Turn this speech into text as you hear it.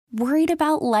Worried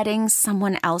about letting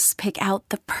someone else pick out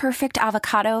the perfect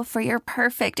avocado for your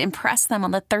perfect impress them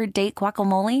on the third date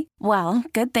guacamole? Well,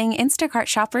 good thing Instacart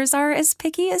shoppers are as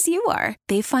picky as you are.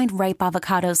 They find ripe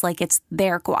avocados like it's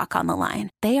their guac on the line.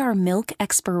 They are milk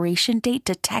expiration date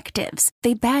detectives.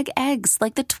 They bag eggs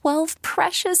like the 12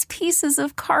 precious pieces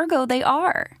of cargo they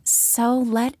are. So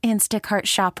let Instacart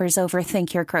shoppers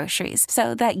overthink your groceries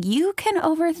so that you can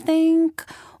overthink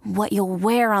what you'll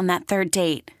wear on that third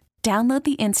date. Download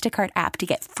the Instacart app to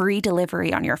get free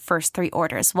delivery on your first 3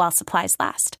 orders while supplies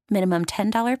last. Minimum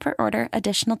 $10 per order.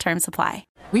 Additional terms apply.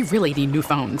 We really need new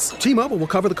phones. T-Mobile will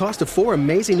cover the cost of 4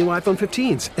 amazing new iPhone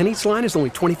 15s, and each line is only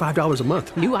 $25 a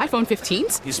month. New iPhone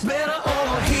 15s? It's better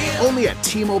over here. Only at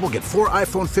T-Mobile, get 4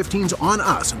 iPhone 15s on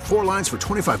us and 4 lines for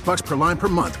 $25 per line per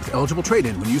month with eligible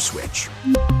trade-in when you switch.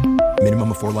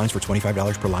 Minimum of 4 lines for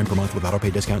 $25 per line per month with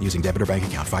autopay discount using debit or bank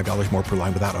account. $5 more per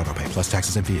line without autopay, plus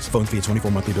taxes and fees. Phone fee at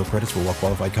 24 monthly bill credits for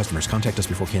well-qualified customers. Contact us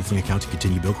before canceling account to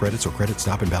continue bill credits or credit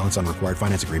stop and balance on required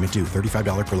finance agreement due.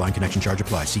 $35 per line connection charge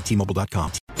applies. See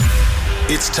T-Mobile.com.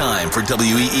 It's time for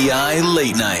WEEI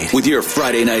Late Night with your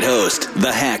Friday night host, the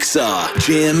Hacksaw,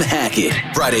 Jim Hackett.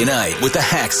 Friday Night with the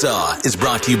Hacksaw is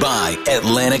brought to you by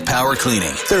Atlantic Power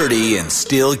Cleaning. 30 and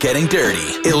still getting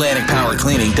dirty.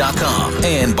 AtlanticPowerCleaning.com.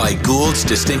 And by Gould's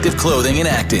Distinctive Clothing in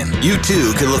Acton. You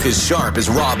too can look as sharp as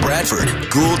Rob Bradford.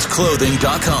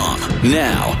 Gould'sClothing.com.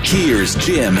 Now, here's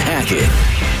Jim Hackett.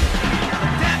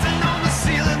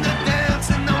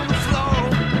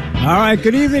 All right,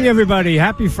 good evening, everybody.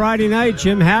 Happy Friday night.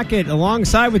 Jim Hackett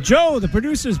alongside with Joe, the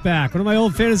producer's back, one of my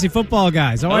old fantasy football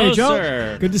guys. How are you, Joe?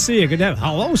 Sir. Good to see you.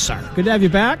 Hello, sir. Good to have you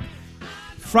back.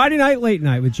 Friday night, late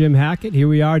night with Jim Hackett. Here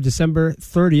we are, December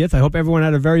 30th. I hope everyone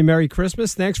had a very Merry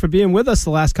Christmas. Thanks for being with us the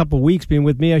last couple of weeks, being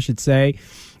with me, I should say.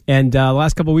 And the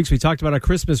last couple of weeks, we talked about our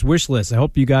Christmas wish list. I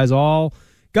hope you guys all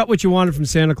got what you wanted from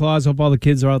Santa Claus. Hope all the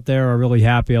kids are out there are really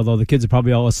happy, although the kids are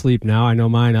probably all asleep now. I know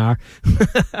mine are.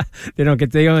 They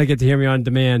only get to hear me on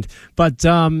demand. But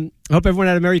I hope everyone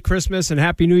had a Merry Christmas and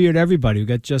Happy New Year to everybody. We've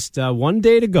got just one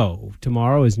day to go.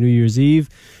 Tomorrow is New Year's Eve.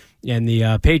 And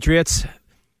the Patriots,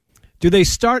 do they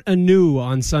start anew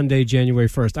on Sunday, January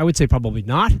 1st? I would say probably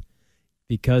not,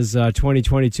 because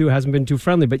 2022 hasn't been too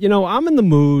friendly. But, I'm in the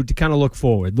mood to kind of look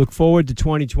forward. Look forward to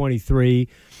 2023.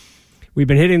 We've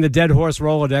been hitting the dead horse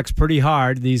Rolodex pretty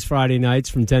hard these Friday nights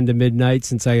from 10 to midnight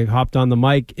since I hopped on the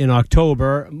mic in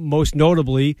October, most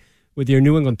notably with your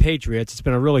New England Patriots. It's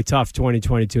been a really tough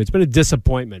 2022. It's been a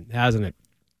disappointment, hasn't it,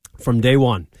 from day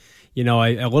one. A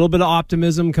little bit of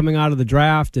optimism coming out of the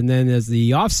draft, and then as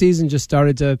the offseason just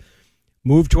started to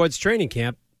move towards training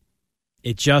camp,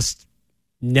 it just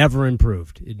never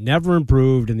improved. It never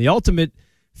improved, and the ultimate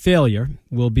failure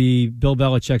will be Bill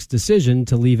Belichick's decision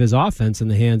to leave his offense in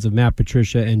the hands of Matt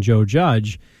Patricia and Joe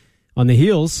Judge on the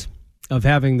heels of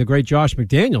having the great Josh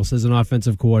McDaniels as an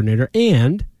offensive coordinator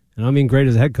and I don't mean great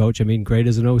as a head coach, I mean great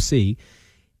as an OC.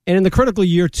 And in the critical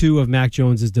year 2 of Mac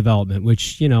Jones's development,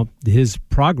 which, his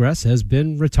progress has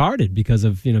been retarded because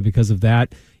of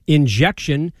that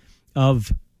injection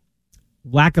of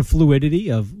lack of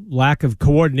fluidity, of lack of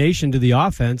coordination to the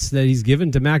offense that he's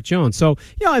given to Mac Jones. So,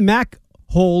 and Mac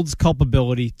holds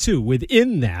culpability too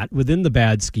within the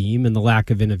bad scheme and the lack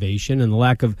of innovation and the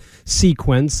lack of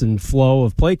sequence and flow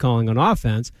of play calling on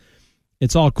offense.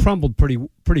 It's all crumbled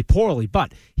pretty poorly,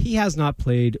 but he has not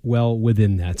played well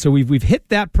within that. So we've hit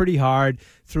that pretty hard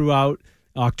throughout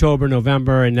October,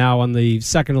 November, and now on the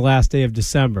second to last day of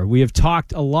December. We have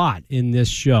talked a lot in this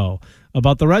show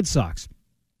about the Red Sox.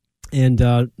 And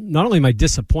not only my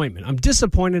disappointment, I'm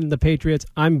disappointed in the Patriots.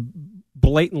 I'm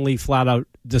blatantly, flat out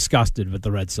disgusted with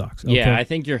the Red Sox. Okay? Yeah, I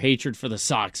think your hatred for the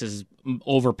Sox has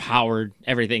overpowered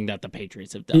everything that the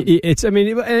Patriots have done.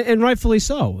 And rightfully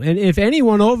so. And if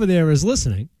anyone over there is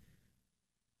listening,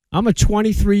 I'm a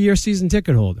 23-year season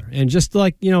ticket holder. And just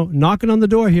knocking on the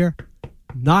door here,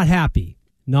 not happy.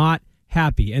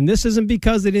 And this isn't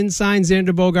because they didn't sign Xander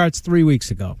Bogaerts 3 weeks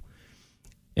ago.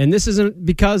 And this isn't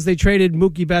because they traded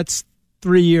Mookie Betts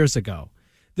 3 years ago.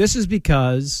 This is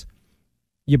because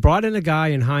you brought in a guy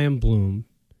in Chaim Bloom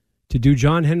to do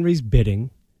John Henry's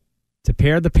bidding, to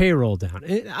pare the payroll down.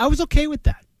 And I was okay with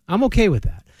that. I'm okay with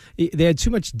that. They had too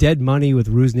much dead money with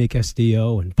Rusney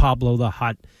Castillo and Pablo the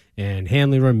Hutt and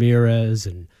Hanley Ramirez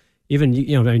and even,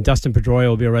 Dustin Pedroia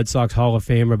will be a Red Sox Hall of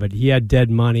Famer, but he had dead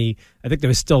money. I think there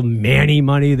was still Manny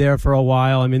money there for a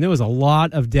while. There was a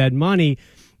lot of dead money.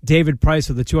 David Price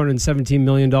with a $217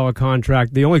 million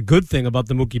contract. The only good thing about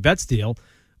the Mookie Betts deal,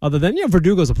 other than,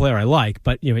 Verdugo's a player I like,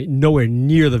 but, nowhere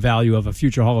near the value of a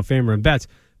future Hall of Famer in Betts.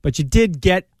 But you did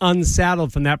get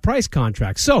unsaddled from that Price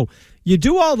contract. So you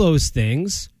do all those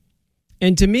things,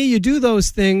 and to me, you do those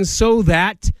things so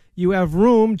that you have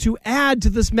room to add to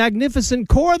this magnificent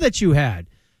core that you had.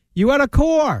 You had a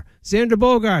core. Xander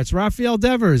Bogaerts, Rafael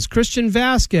Devers, Christian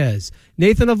Vasquez,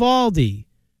 Nathan Eovaldi.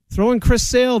 Throw in Chris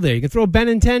Sale there. You can throw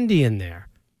Benintendi in there.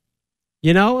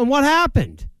 You know, and what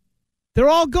happened? They're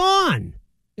all gone,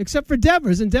 except for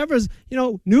Devers. And Devers, you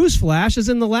know, newsflash, is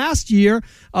in the last year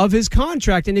of his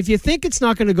contract. And if you think it's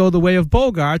not going to go the way of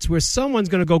Bogaerts, where someone's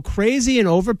going to go crazy and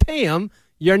overpay him,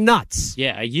 you're nuts.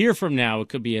 Yeah, a year from now, it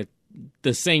could be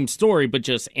the same story, but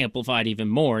just amplified even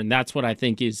more. And that's what I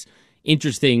think is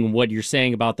interesting, what you're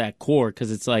saying about that core,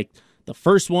 because it's like the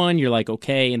first one, you're like,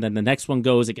 okay, and then the next one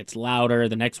goes, it gets louder.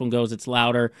 The next one goes, it's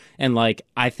louder. And like,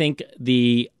 I think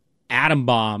the atom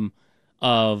bomb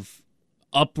of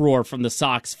uproar from the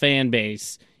Sox fan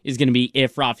base is going to be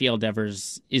if Rafael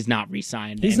Devers is not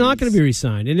re-signed. He's not going to be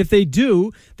re-signed. And if they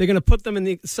do, they're going to put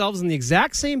themselves in the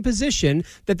exact same position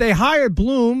that they hired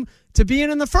Bloom to be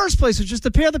in the first place, which is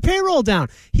to pare the payroll down.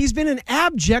 He's been an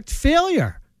abject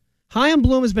failure. Chaim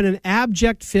Bloom has been an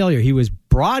abject failure. He was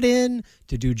brought in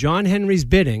to do John Henry's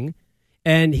bidding,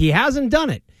 and he hasn't done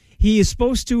it. He is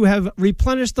supposed to have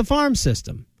replenished the farm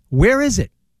system. Where is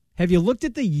it? Have you looked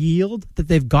at the yield that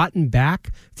they've gotten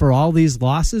back for all these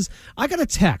losses? I got a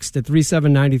text at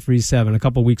 37937 a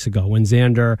couple weeks ago when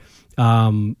Xander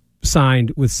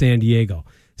signed with San Diego.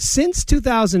 Since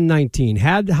 2019,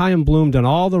 had Chaim Bloom done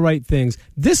all the right things,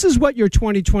 this is what your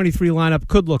 2023 lineup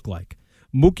could look like.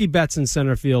 Mookie Betts in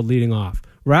center field leading off.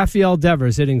 Rafael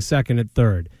Devers hitting second at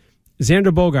third. Xander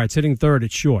Bogaerts hitting third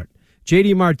at short.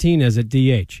 J.D. Martinez at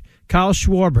DH. Kyle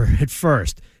Schwarber at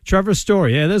first. Trevor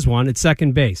Story, there's one, at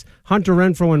second base. Hunter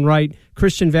Renfroe in right.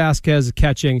 Christian Vasquez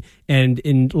catching. And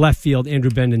in left field,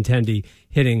 Andrew Benintendi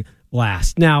hitting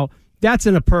last. Now, that's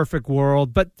in a perfect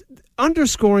world, but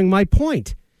underscoring my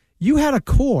point. You had a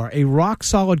core, a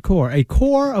rock-solid core, a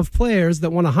core of players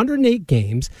that won 108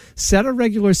 games, set a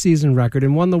regular season record,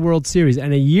 and won the World Series.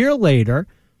 And a year later,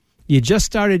 you just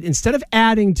started, instead of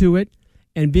adding to it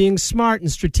and being smart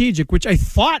and strategic, which I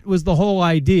thought was the whole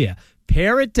idea,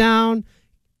 pare it down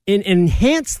and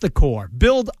enhance the core,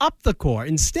 build up the core.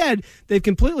 Instead, they've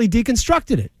completely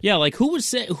deconstructed it. Yeah, like who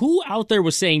out there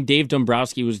was saying Dave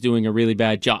Dombrowski was doing a really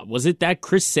bad job? Was it that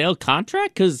Chris Sale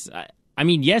contract? Because I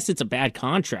mean, yes, it's a bad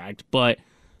contract, but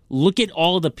look at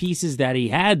all the pieces that he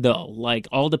had, though. Like,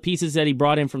 all the pieces that he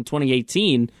brought in from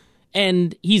 2018,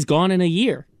 and he's gone in a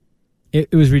year.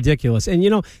 It was ridiculous. And,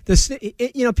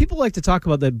 people like to talk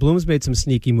about that Bloom's made some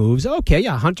sneaky moves. Okay,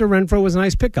 yeah, Hunter Renfroe was a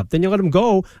nice pickup. Then you let him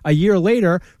go a year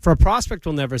later for a prospect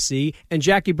we'll never see, and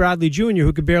Jackie Bradley Jr.,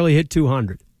 who could barely hit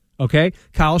 200. Okay?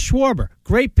 Kyle Schwarber,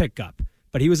 great pickup.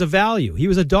 But he was a value. He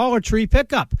was a Dollar Tree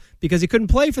pickup because he couldn't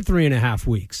play for 3.5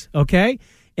 weeks, okay?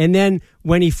 And then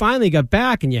when he finally got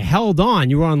back and you held on,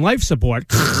 you were on life support,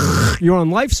 and you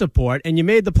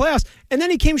made the playoffs, and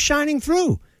then he came shining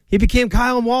through. He became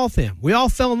Kyle Waltham. We all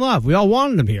fell in love. We all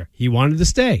wanted him here. He wanted to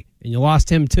stay, and you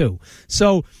lost him too.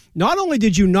 So not only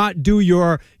did you not do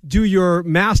your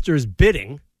master's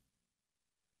bidding,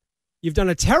 you've done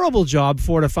a terrible job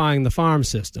fortifying the farm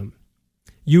system.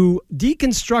 You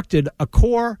deconstructed a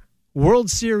core World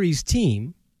Series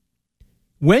team.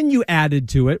 When you added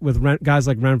to it with guys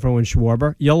like Renfroe and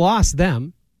Schwarber, you lost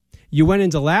them. You went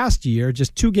into last year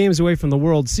just 2 games away from the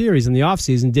World Series in the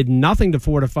offseason, did nothing to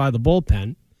fortify the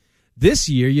bullpen. This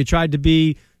year, you tried to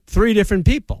be 3 different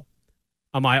people.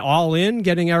 Am I all in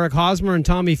getting Eric Hosmer and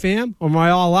Tommy Pham, or am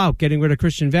I all out getting rid of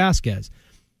Christian Vasquez?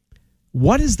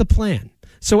 What is the plan?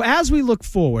 So as we look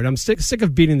forward, I'm sick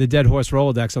of beating the dead horse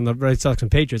Rolodex on the Red Sox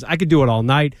and Patriots. I could do it all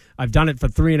night. I've done it for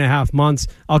 3.5 months.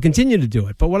 I'll continue to do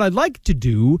it. But what I'd like to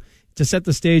do to set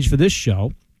the stage for this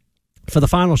show, for the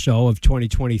final show of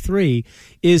 2023,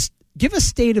 is give a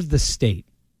state of the state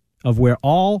of where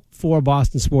all 4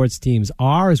 Boston sports teams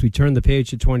are as we turn the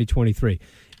page to 2023.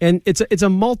 And it's a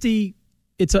multi-choice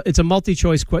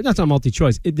question. That's not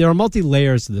multi-choice. There are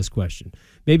multi-layers to this question.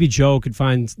 Maybe Joe could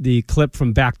find the clip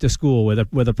from Back to School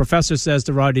where the professor says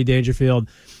to Rodney Dangerfield,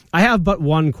 I have but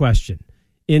one question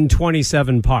in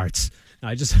 27 parts.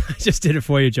 I just did it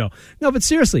for you, Joe. No, but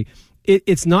seriously,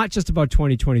 it's not just about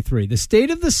 2023. The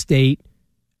state of the state,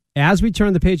 as we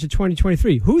turn the page to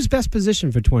 2023, who's best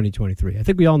positioned for 2023? I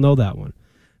think we all know that one.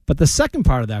 But the second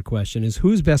part of that question is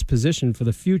who's best positioned for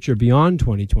the future beyond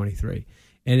 2023?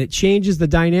 And it changes the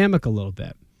dynamic a little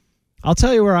bit. I'll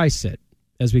tell you where I sit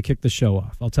as we kick the show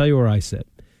off. I'll tell you where I sit.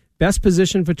 Best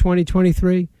position for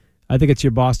 2023, I think it's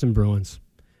your Boston Bruins.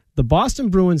 The Boston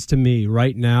Bruins, to me,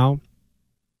 right now,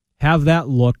 have that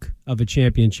look of a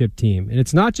championship team. And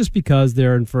it's not just because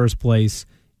they're in first place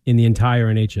in the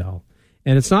entire NHL.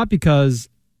 And it's not because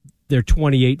They're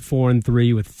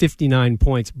 28-4-3 with 59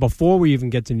 points before we even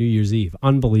get to New Year's Eve.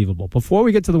 Unbelievable. Before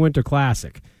we get to the Winter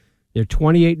Classic, they're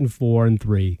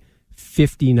 28-4-3,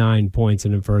 59 points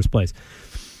and in first place.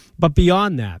 But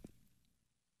beyond that,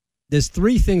 there's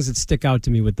three things that stick out to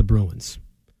me with the Bruins.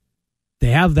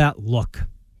 They have that look.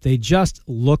 They just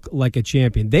look like a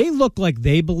champion. They look like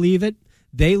they believe it.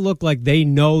 They look like they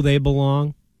know they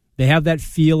belong. They have that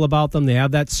feel about them. They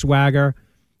have that swagger.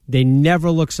 They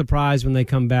never look surprised when they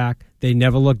come back. They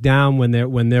never look down when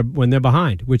they're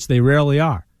behind, which they rarely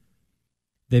are.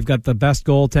 They've got the best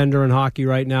goaltender in hockey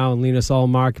right now, and Linus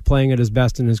Ullmark playing at his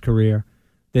best in his career.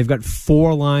 They've got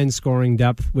 4-line scoring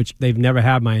depth, which they've never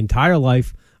had my entire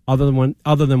life, other than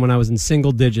when I was in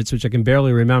single digits, which I can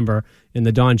barely remember in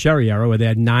the Don Cherry era, where they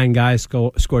had 9 guys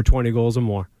score 20 goals or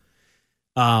more.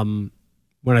 When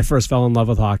I first fell in love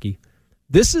with hockey.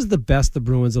 This is the best the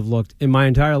Bruins have looked in my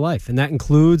entire life, and that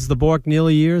includes the Bork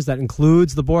Neely years. That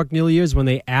includes the Bork Neely years when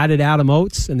they added Adam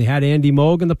Oates and they had Andy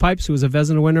Moog in the pipes, who was a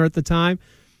Vezina winner at the time.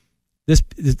 This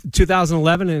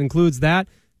 2011, it includes that.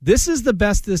 This is the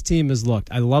best this team has looked.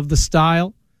 I love the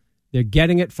style. They're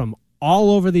getting it from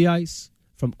all over the ice,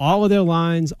 from all of their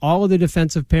lines, all of their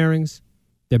defensive pairings.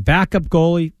 Their backup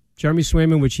goalie, Jeremy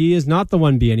Swayman, which he is not the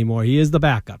 1B anymore. He is the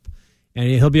backup, and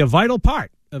he'll be a vital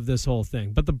part of this whole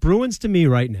thing. But the Bruins, to me,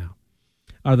 right now,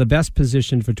 are the best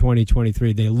positioned for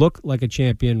 2023. They look like a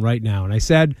champion right now. And I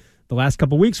said the last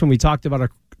couple of weeks when we talked about our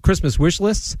Christmas wish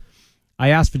lists, I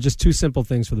asked for just 2 simple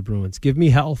things for the Bruins. Give me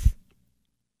health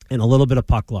and a little bit of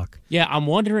puck luck. Yeah, I'm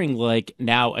wondering, like,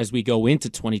 now as we go into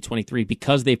 2023,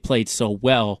 because they've played so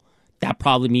well, that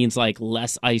probably means, like,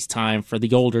 less ice time for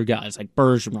the older guys, like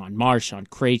Bergeron, Marchand,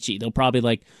 Krejci. They'll probably,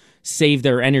 like, save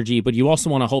their energy, but you also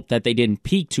want to hope that they didn't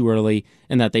peak too early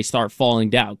and that they start falling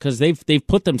down, because they've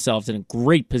put themselves in a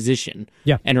great position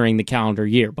entering the calendar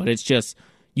year. But it's just,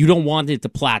 you don't want it to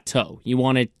plateau. You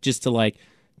want it just to, like,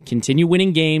 continue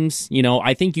winning games. You know,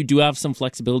 I think you do have some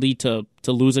flexibility to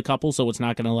lose a couple, so it's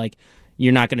not going to, like,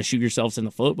 you're not going to shoot yourselves in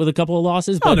the foot with a couple of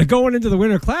losses. But they're going into the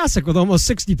Winter Classic with almost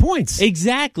 60 points.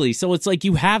 Exactly. So it's like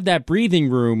you have that breathing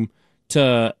room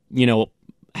to, you know,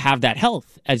 have that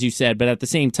health, as you said, but at the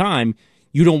same time,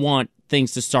 you don't want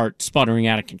things to start sputtering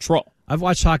out of control. I've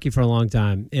watched hockey for a long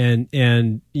time, and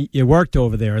it worked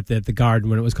over there at the Garden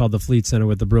when it was called the Fleet Center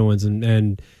with the Bruins,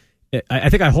 and I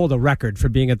think I hold a record for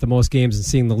being at the most games and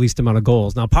seeing the least amount of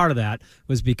goals. Now, part of that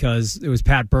was because it was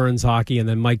Pat Burns hockey, and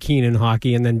then Mike Keenan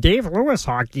hockey, and then Dave Lewis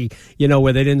hockey, you know,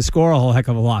 where they didn't score a whole heck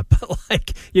of a lot. But,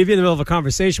 like, you'd be in the middle of a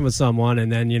conversation with someone, and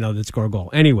then, you know, they'd score a goal.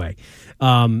 Anyway,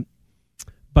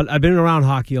 but I've been around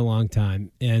hockey a long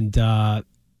time, and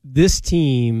this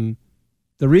team,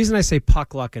 the reason I say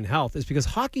puck luck and health is because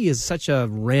hockey is such a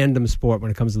random sport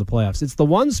when it comes to the playoffs. It's the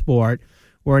one sport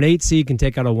where an 8 seed can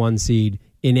take out a 1 seed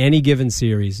in any given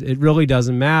series. It really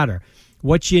doesn't matter.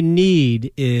 What you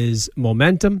need is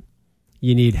momentum,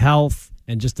 you need health,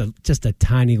 and just a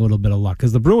tiny little bit of luck.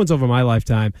 Because the Bruins over my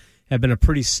lifetime have been a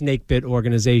pretty snake-bit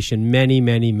organization many,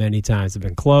 many, many times. They've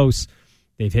been close.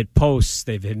 They've hit posts.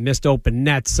 They've hit missed open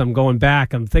nets. I'm going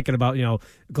back. I'm thinking about, you know,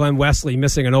 Glenn Wesley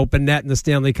missing an open net in the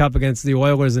Stanley Cup against the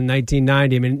Oilers in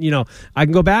 1990. I mean, you know, I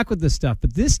can go back with this stuff.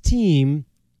 But this team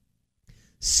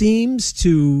seems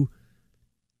to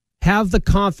have the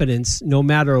confidence no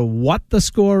matter what the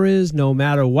score is, no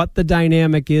matter what the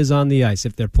dynamic is on the ice.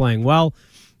 If they're playing well,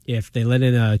 if they let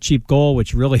in a cheap goal,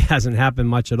 which really hasn't happened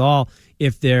much at all,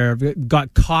 if they're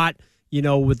got caught, you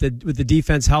know, with the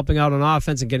defense helping out on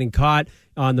offense and getting caught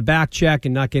on the back check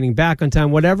and not getting back on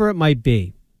time, whatever it might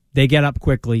be, they get up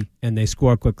quickly and they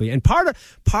score quickly. And part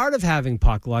of having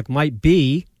puck luck might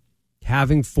be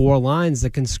having 4 lines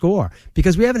that can score,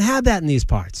 because we haven't had that in these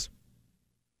parts.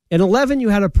 In 11, you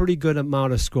had a pretty good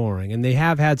amount of scoring, and they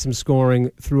have had some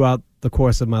scoring throughout the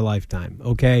course of my lifetime,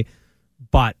 okay?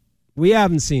 But we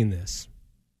haven't seen this.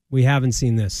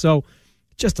 So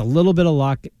just a little bit of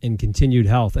luck and continued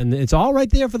health, and it's all right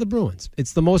there for the Bruins.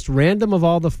 It's the most random of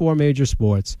all the 4 major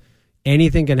sports.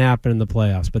 Anything can happen in the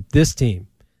playoffs, but this team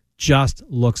just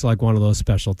looks like one of those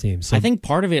special teams. So, I think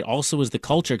part of it also is the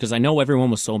culture, because I know everyone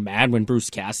was so mad when Bruce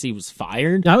Cassidy was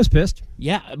fired. I was pissed.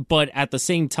 Yeah, but at the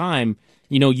same time,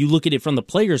 you know, you look at it from the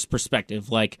player's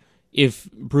perspective. Like, if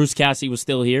Bruce Cassidy was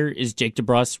still here, is Jake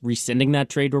DeBrusk rescinding that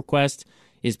trade request?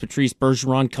 Is Patrice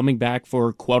Bergeron coming back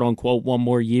for quote-unquote 1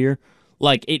 more year?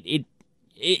 Like,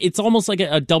 it's almost like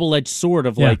a double-edged sword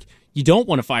of, like, you don't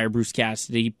want to fire Bruce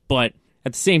Cassidy, but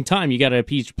at the same time, you got to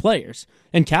appease your players.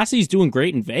 And Cassidy's doing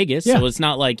great in Vegas, so it's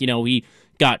not like, you know, he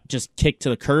got just kicked to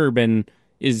the curb and,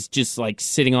 is just like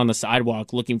sitting on the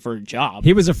sidewalk looking for a job.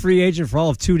 He was a free agent for all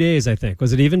of 2 days, I think.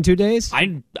 Was it even 2 days?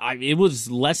 It was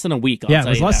less than a week. It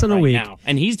was less than a week. Now.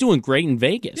 And he's doing great in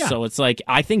Vegas. Yeah. So it's like,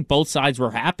 I think both sides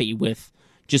were happy with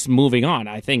just moving on.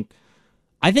 I think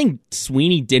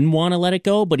Sweeney didn't want to let it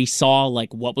go, but he saw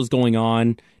like what was going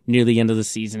on near the end of the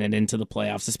season and into the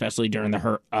playoffs, especially during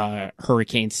the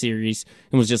Hurricane series,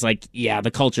 and was just like, yeah, the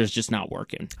culture is just not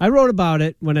working. I wrote about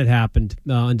it when it happened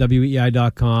on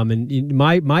WEEI.com, and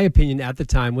my opinion at the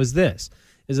time was this,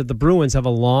 is that the Bruins have a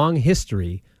long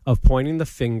history of pointing the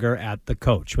finger at the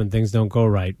coach when things don't go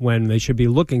right, when they should be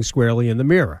looking squarely in the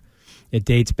mirror. It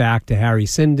dates back to Harry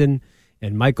Sinden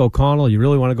and Mike O'Connell. You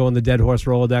really want to go in the dead horse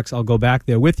Rolodex, I'll go back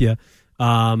there with you.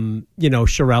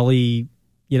 Chiarelli,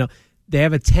 they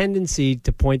have a tendency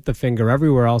to point the finger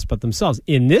everywhere else but themselves.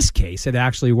 In this case, it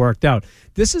actually worked out.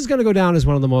 This is going to go down as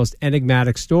one of the most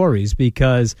enigmatic stories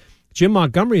because Jim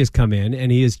Montgomery has come in and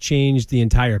he has changed the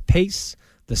entire pace,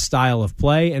 the style of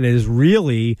play, and it has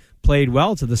really played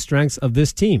well to the strengths of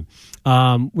this team,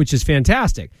 which is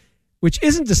fantastic. Which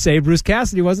isn't to say Bruce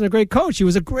Cassidy wasn't a great coach. He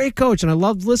was a great coach, and I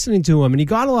loved listening to him, and he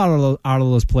got a lot out of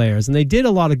those players, and they did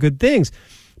a lot of good things.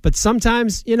 But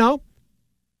sometimes,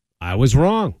 I was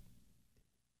wrong.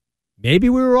 Maybe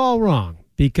we were all wrong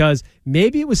because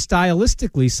maybe it was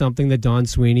stylistically something that Don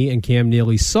Sweeney and Cam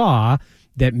Neely saw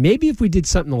that maybe if we did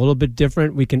something a little bit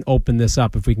different, we can open this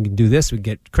up. If we can do this, we can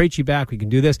get Krejci back, we can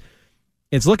do this.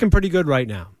 It's looking pretty good right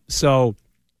now. So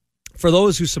for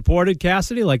those who supported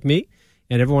Cassidy like me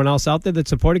and everyone else out there that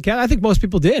supported Cassidy, I think most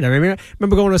people did. I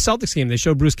remember going to a Celtics game. They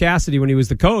showed Bruce Cassidy when he was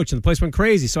the coach and the place went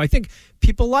crazy. So I think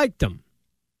people liked him.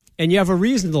 And you have a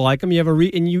reason to like him.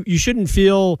 And you shouldn't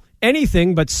feel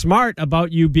anything but smart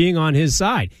about you being on his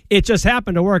side. It just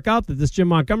happened to work out that this Jim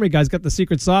Montgomery guy's got the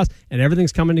secret sauce and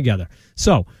everything's coming together.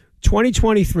 So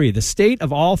 2023, the state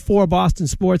of all four Boston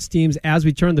sports teams as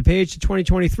we turn the page to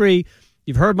 2023.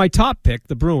 You've heard my top pick,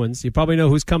 the Bruins. You probably know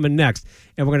who's coming next.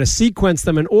 And we're going to sequence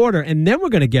them in order. And then we're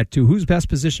going to get to who's best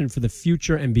positioned for the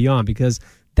future and beyond because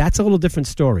that's a little different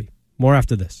story. More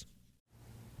after this.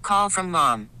 Call from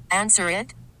mom. Answer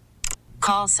it.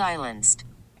 Call silenced.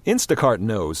 Instacart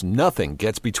knows nothing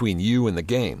gets between you and the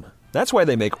game. That's why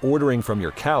they make ordering from your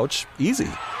couch easy.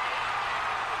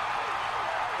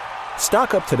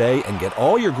 Stock up today and get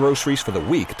all your groceries for the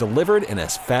week delivered in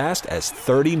as fast as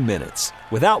 30 minutes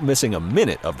without missing a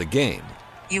minute of the game.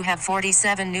 You have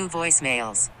 47 new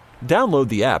voicemails. Download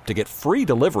the app to get free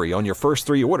delivery on your first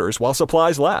 3 orders while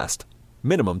supplies last.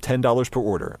 Minimum $10 per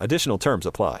order. Additional terms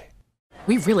apply.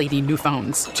 We really need new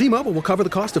phones. T-Mobile will cover the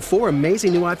cost of 4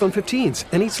 amazing new iPhone 15s,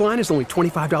 and each line is only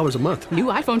 $25 a month. New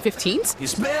iPhone 15s?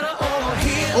 It's better over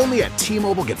here. Only at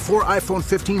T-Mobile, get 4 iPhone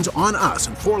 15s on us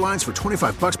and 4 lines for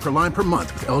 $25 per line per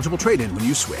month with eligible trade-in when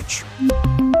you switch.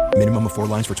 Minimum of 4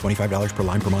 lines for $25 per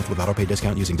line per month with autopay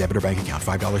discount using debit or bank account.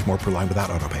 $5 more per line without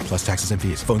autopay, plus taxes and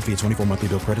fees. Phone fee at 24 monthly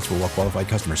bill credits for well-qualified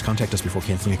customers. Contact us before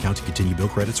canceling account to continue bill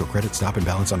credits or credit stop and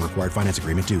balance on required finance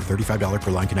agreement due. $35 per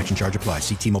line connection charge applies.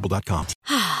 See T-Mobile.com.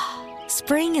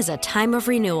 Spring is a time of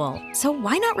renewal, so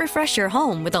why not refresh your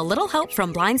home with a little help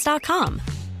from Blinds.com?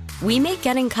 We make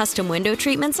getting custom window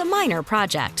treatments a minor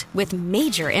project with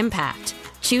major impact.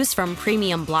 Choose from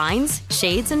premium blinds,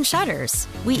 shades, and shutters.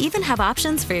 We even have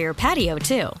options for your patio,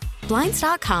 too.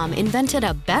 Blinds.com invented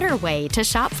a better way to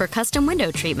shop for custom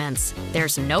window treatments.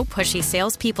 There's no pushy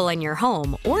salespeople in your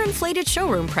home or inflated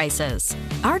showroom prices.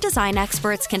 Our design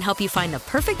experts can help you find the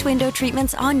perfect window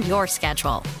treatments on your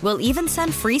schedule. We'll even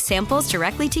send free samples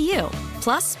directly to you.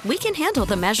 Plus, we can handle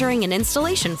the measuring and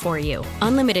installation for you.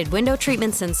 Unlimited window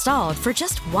treatments installed for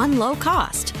just one low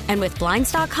cost. And with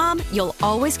Blinds.com, you'll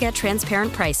always get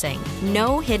transparent pricing.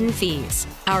 No hidden fees.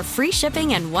 Our free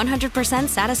shipping and 100%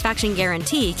 satisfaction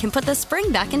guarantee can put the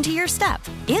spring back into your step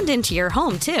and into your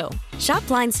home, too. Shop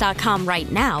Blinds.com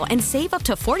right now and save up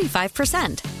to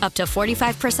 45%. Up to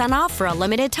 45% off for a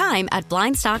limited time at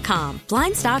Blinds.com.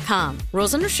 Blinds.com.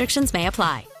 Rules and restrictions may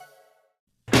apply.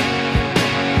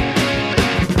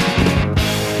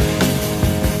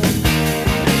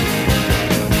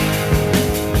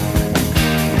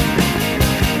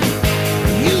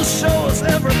 You show us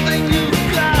everything you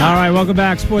got. All right, welcome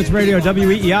back. Sports Radio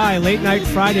WEEI, late night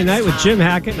Friday night with Jim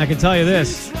Hackett. And I can tell you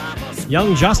this,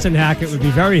 young Justin Hackett would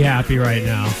be very happy right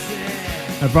now.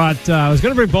 I was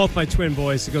going to bring both my twin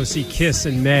boys to go see Kiss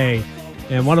in May.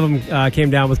 And one of them came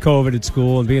down with COVID at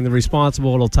school, and being the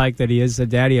responsible little tyke that he is, said,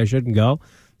 Daddy, I shouldn't go.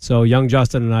 So young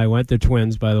Justin and I went. They're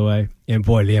twins, by the way. And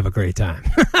boy, did they have a great time.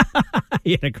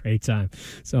 He had a great time.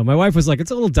 So my wife was like,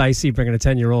 it's a little dicey bringing a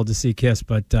 10-year-old to see Kiss,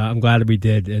 but I'm glad that we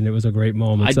did, and it was a great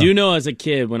moment. I do know as a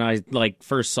kid, when I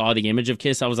first saw the image of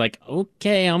Kiss, I was like,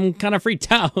 okay, I'm kind of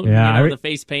freaked out. Yeah, the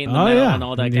face paint and the metal and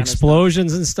all that kind of stuff.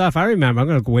 Explosions and stuff. I remember, I'm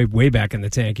going to go way back in the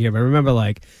tank here, but I remember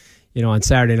on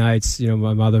Saturday nights,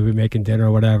 my mother would be making dinner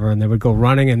or whatever, and they would go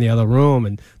running in the other room,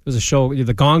 and there was a show,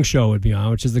 the Gong Show would be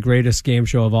on, which is the greatest game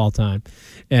show of all time.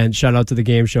 And shout out to the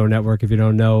Game Show Network if you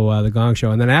don't know the Gong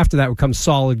Show. And then after that would come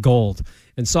Solid Gold.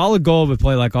 And Solid Gold would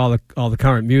play like all the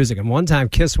current music. And one time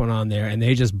Kiss went on there, and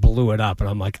they just blew it up. And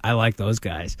I'm like, I like those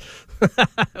guys.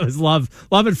 It was love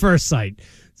at first sight.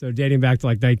 So dating back to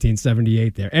like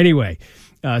 1978 there. Anyway,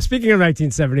 speaking of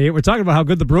 1978, we're talking about how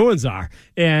good the Bruins are.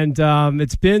 And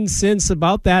it's been since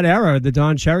about that era, the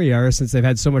Don Cherry era, since they've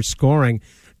had so much scoring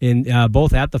in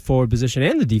both at the forward position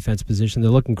and the defense position. They're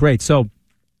looking great. So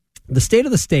the state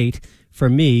of the state, for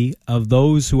me, of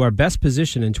those who are best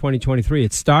positioned in 2023,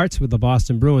 it starts with the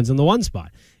Boston Bruins in the one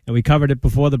spot. And we covered it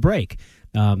before the break,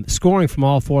 scoring from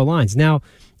all four lines. Now,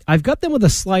 I've got them with a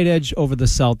slight edge over the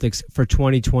Celtics for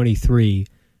 2023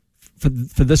 for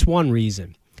this one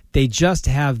reason. They just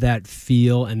have that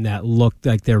feel and that look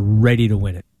like they're ready to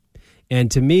win it. And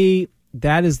to me,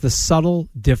 that is the subtle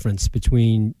difference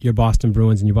between your Boston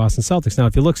Bruins and your Boston Celtics. Now,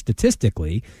 if you look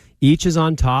statistically, each is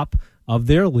on top of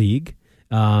their league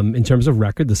in terms of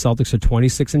record. The Celtics are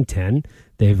 26-10.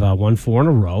 They've won 4 in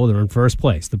a row. They're in first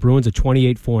place. The Bruins are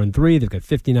 28-4-3. They've got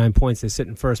 59 points. They sit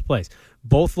in first place.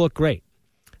 Both look great.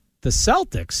 The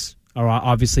Celtics are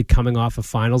obviously coming off a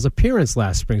finals appearance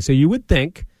last spring. So you would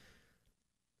think,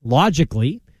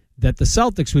 logically, that the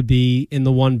Celtics would be in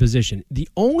the one position. The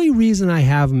only reason I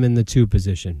have them in the two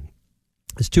position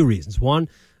is two reasons. One,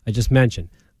 I just mentioned,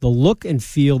 the look and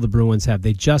feel the Bruins have.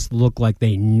 They just look like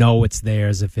they know it's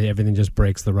theirs if everything just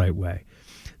breaks the right way.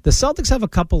 The Celtics have a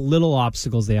couple little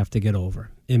obstacles they have to get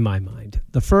over, in my mind.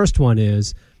 The first one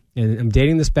is, and I'm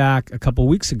dating this back a couple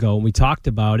weeks ago, and we talked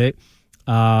about it,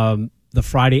 the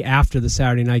Friday after the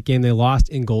Saturday night game they lost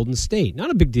in Golden State.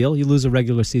 Not a big deal. You lose a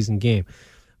regular season game.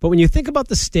 But when you think about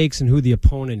the stakes and who the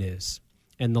opponent is,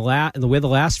 and the way the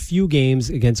last few games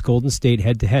against Golden State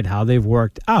head-to-head, how they've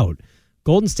worked out,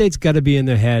 Golden State's got to be in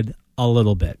their head a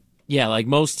little bit. Yeah, like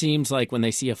most teams, like when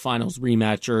they see a finals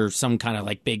rematch or some kind of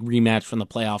like big rematch from the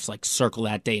playoffs, like circle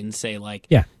that date and say like,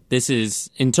 this is,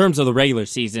 in terms of the regular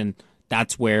season,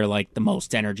 that's where like the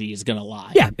most energy is going to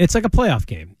lie. Yeah, it's like a playoff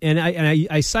game. And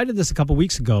I cited this a couple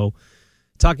weeks ago,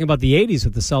 talking about the 80s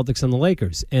with the Celtics and the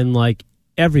Lakers. And like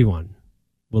everyone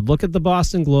would look at the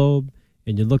Boston Globe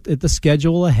and you'd look at the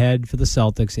schedule ahead for the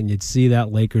Celtics and you'd see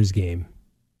that Lakers game.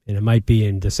 And it might be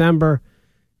in December,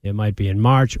 it might be in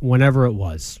March, whenever it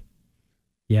was.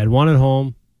 You had one at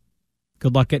home,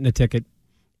 good luck getting a ticket,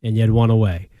 and you had one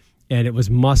away. And it was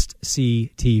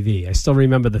must-see TV. I still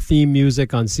remember the theme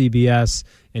music on CBS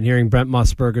and hearing Brent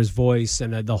Musburger's voice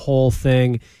and the whole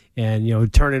thing,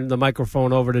 and turning the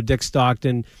microphone over to Dick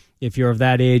Stockton. If you're of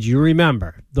that age, you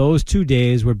remember those 2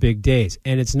 days were big days.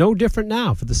 And it's no different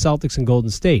now for the Celtics and Golden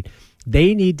State.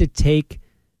 They need to take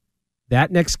that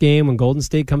next game when Golden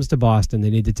State comes to Boston, they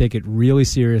need to take it really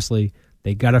seriously.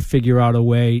 They got to figure out a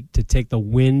way to take the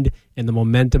wind and the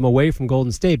momentum away from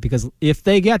Golden State, because if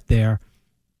they get there,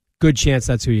 good chance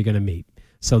that's who you're going to meet.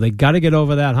 So they got to get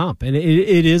over that hump. And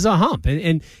it is a hump.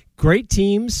 And great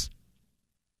teams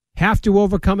have to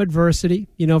overcome adversity.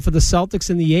 For the Celtics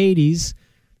in the 80s,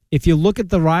 if you look at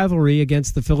the rivalry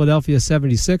against the Philadelphia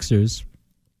 76ers,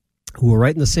 who were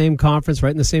right in the same conference,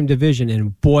 right in the same division,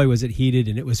 and boy, was it heated,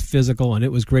 and it was physical, and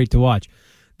it was great to watch.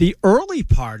 The early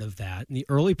part of that, in the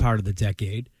early part of the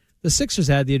decade, the Sixers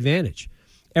had the advantage.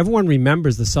 Everyone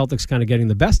remembers the Celtics kind of getting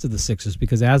the best of the Sixers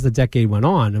because as the decade went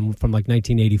on, and from like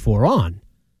 1984 on,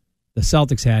 the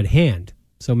Celtics had hand.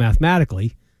 So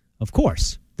mathematically, of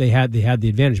course, they had the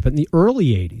advantage. But in the early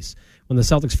 80s, when the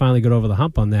Celtics finally got over the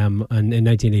hump on them in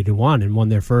 1981 and won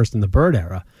their first in the Bird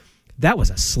era, that was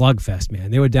a slugfest, man.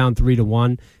 They were down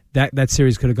 3-1. That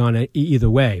series could have gone either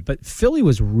way. But Philly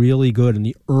was really good in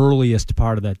the earliest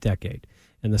part of that decade.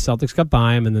 And the Celtics got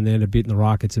by them, and then they ended up beating the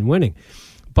Rockets and winning.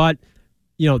 But,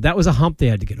 that was a hump they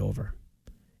had to get over.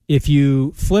 If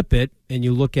you flip it and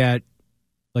you look at,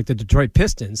 like, the Detroit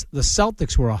Pistons, the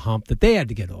Celtics were a hump that they had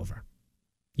to get over.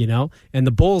 And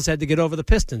the Bulls had to get over the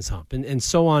Pistons hump, and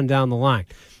so on down the line.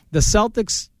 The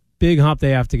Celtics, big hump they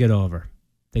have to get over.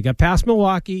 They got past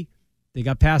Milwaukee. They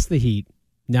got past the Heat.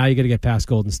 Now you got to get past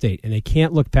Golden State. And they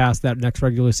can't look past that next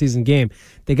regular season game.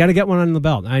 They got to get one on the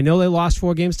belt. I know they lost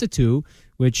 4-2,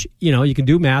 which, you can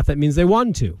do math. That means they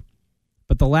won 2.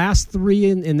 But the last 3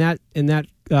 in that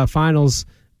finals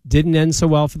didn't end so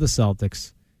well for the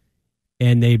Celtics.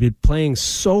 And they've been playing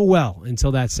so well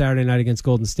until that Saturday night against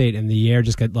Golden State, and the air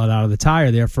just got let out of the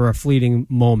tire there for a fleeting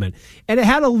moment. And it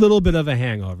had a little bit of a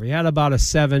hangover. You had about a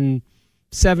 7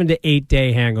 to 8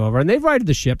 day hangover, and they've righted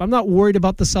the ship. I'm not worried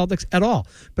about the Celtics at all.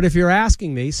 But if you're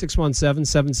asking me,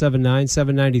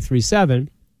 617-779-7937,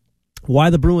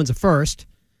 why the Bruins are first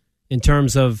in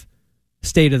terms of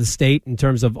state of the state, in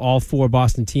terms of all four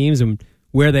Boston teams and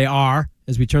where they are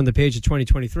as we turn the page to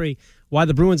 2023, why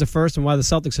the Bruins are first and why the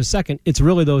Celtics are second, it's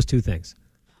really those two things.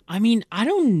 I mean, I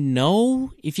don't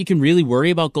know if you can really worry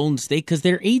about Golden State because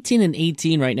they're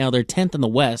 18-18 right now. They're 10th in the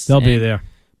West. They'll be there.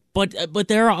 But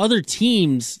there are other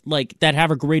teams like that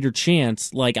have a greater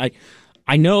chance. Like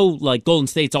I know like Golden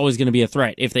State's always going to be a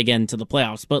threat if they get into the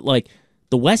playoffs, but like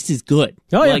the West is good.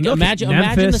 Oh yeah, like, imagine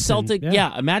the Celtics. And,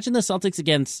 yeah. Imagine the Celtics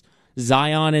against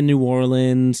Zion in New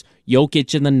Orleans,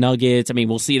 Jokic and the Nuggets. I mean,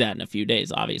 we'll see that in a few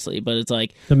days, obviously. But it's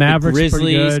like the Mavericks, the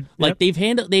Grizzlies. Pretty good. Like they've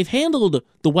handled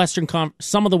the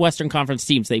some of the Western Conference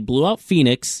teams. They blew out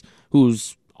Phoenix,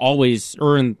 who's always,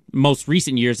 or in most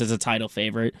recent years, as a title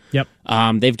favorite. Yep.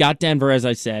 They've got Denver, as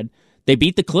I said. They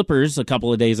beat the Clippers a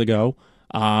couple of days ago.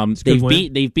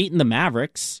 They've beaten the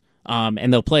Mavericks,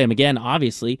 and they'll play them again,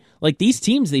 obviously. Like these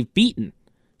teams, they've beaten.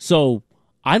 So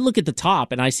I look at the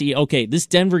top and I see, okay, this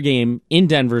Denver game in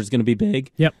Denver is going to be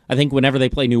big. Yep. I think whenever they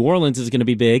play New Orleans is going to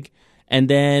be big. And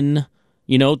then,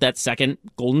 that second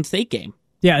Golden State game.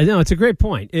 Yeah, no, it's a great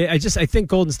point. I think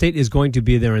Golden State is going to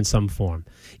be there in some form.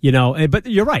 But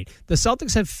you're right. The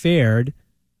Celtics have fared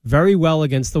very well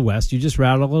against the West. You just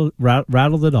rattled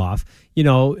it off.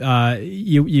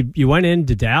 You went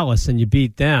into Dallas and you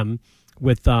beat them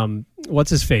with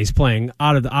what's his face playing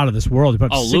out of this world.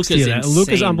 Luka's insane.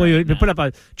 Luka's unbelievable. He put up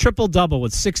a triple-double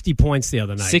with 60 points the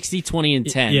other night. 60, 20, and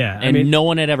 10. Yeah, and no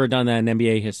one had ever done that in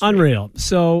NBA history. Unreal.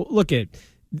 So,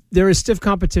 there is stiff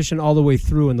competition all the way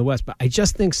through in the West, but I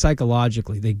just think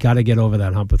psychologically they got to get over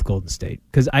that hump with Golden State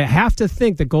because I have to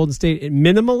think that Golden State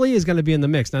minimally is going to be in the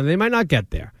mix. Now, they might not get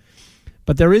there,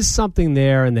 but there is something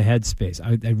there in the headspace.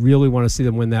 I really want to see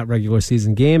them win that regular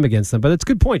season game against them. But it's a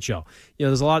good point, Joe.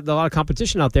 There's a lot of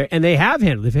competition out there, and they have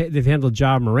handled. They've handled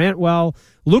Ja Morant well.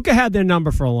 Luka had their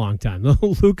number for a long time.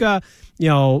 Luka,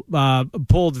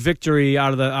 pulled victory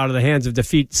out of the hands of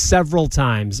defeat several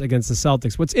times against the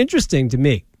Celtics. What's interesting to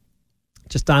me,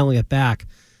 just dialing it back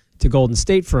to Golden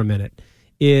State for a minute,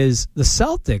 is the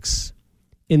Celtics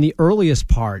in the earliest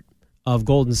part of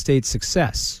Golden State's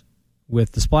success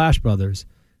with the Splash Brothers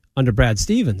under Brad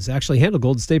Stevens actually handled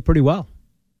Golden State pretty well.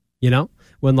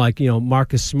 When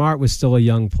Marcus Smart was still a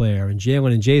young player and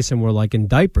Jalen and Jason were like in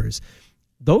diapers.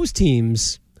 Those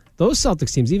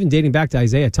Celtics teams, even dating back to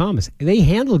Isaiah Thomas, they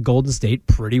handled Golden State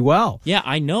pretty well. Yeah,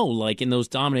 I know. Like in those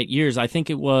dominant years, I think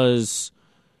it was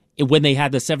when they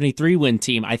had the 73-win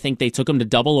team, I think they took them to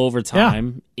double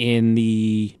overtime in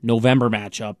the November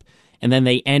matchup, and then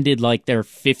they ended like their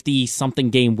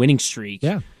 50-something game winning streak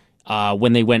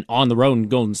when they went on the road in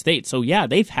Golden State. So, yeah,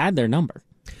 they've had their number.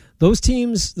 Those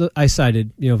teams that I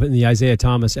cited, in the Isaiah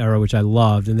Thomas era, which I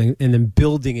loved, and then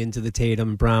building into the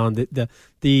Tatum Brown,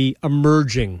 the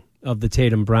emerging of the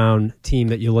Tatum Brown team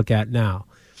that you look at now.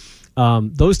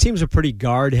 Those teams are pretty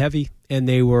guard heavy, and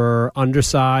they were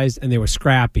undersized and they were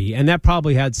scrappy, and that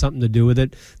probably had something to do with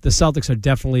it. The Celtics are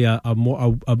definitely a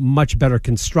much better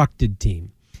constructed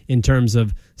team in terms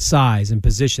of size and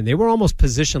position. They were almost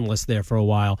positionless there for a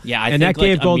while. Yeah, and think that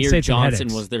gave Golden Amir State some Johnson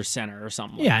headaches. was their center or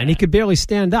something. Yeah, like and he could barely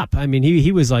stand up. I mean,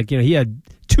 he was like, he had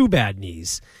 2 bad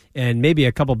knees and maybe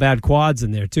a couple bad quads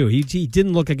in there too. He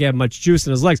didn't look like he had much juice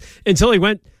in his legs until he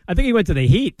went. I think he went to the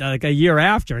Heat like a year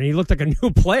after, and he looked like a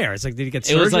new player. It's like, did he get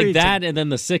surgery? It was like that, and then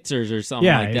the Sixers or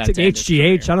something like that. Yeah, took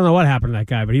HGH. I don't know what happened to that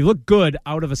guy, but he looked good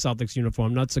out of a Celtics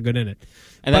uniform, not so good in it.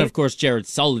 And then, of course, Jared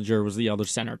Sullinger was the other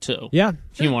center, too. Yeah.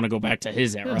 If you want to go back to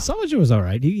his era. Yeah, Sullinger was all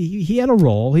right. He had a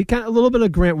role. He kind of a little bit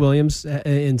of Grant Williams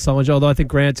in Sullinger, although I think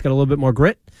Grant's got a little bit more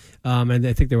grit. And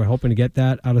I think they were hoping to get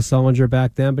that out of Sullinger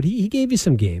back then, but he gave you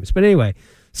some games. But anyway,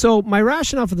 so my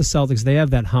rationale for the Celtics, they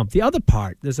have that hump. The other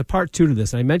part, there's a part 2 to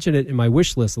this, and I mentioned it in my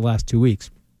wish list the last 2 weeks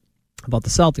about the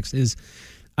Celtics, is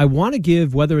I want to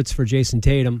give, whether it's for Jason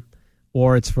Tatum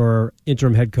or it's for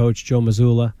interim head coach Joe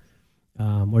Mazzulla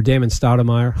or Damon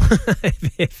Stoudemire,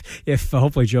 if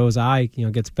hopefully Joe's eye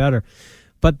gets better,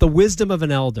 but the wisdom of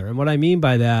an elder. And what I mean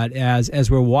by that, as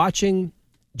we're watching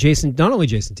not only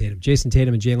Jason Tatum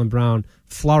and Jaylen Brown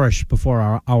flourish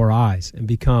before our eyes and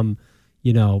become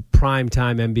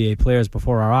prime-time NBA players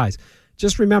before our eyes.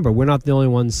 Just remember, we're not the only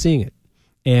ones seeing it.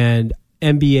 And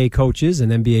NBA coaches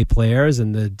and NBA players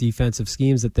and the defensive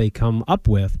schemes that they come up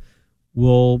with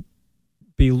will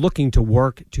be looking to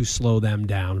work to slow them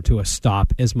down to a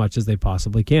stop as much as they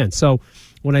possibly can. So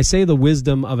when I say the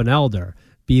wisdom of an elder,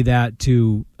 be that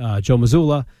to Joe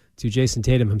Mazzulla, to Jason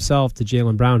Tatum himself, to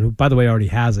Jaylen Brown, who, by the way, already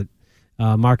has it,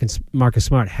 Marcus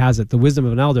Smart has it, the wisdom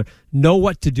of an elder, know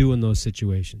what to do in those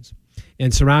situations.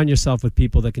 And surround yourself with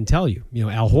people that can tell you. You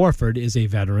know, Al Horford is a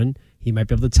veteran. He might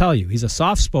be able to tell you. He's a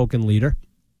soft-spoken leader.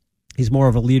 He's more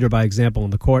of a leader by example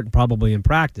in the court and probably in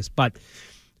practice. But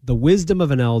the wisdom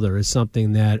of an elder is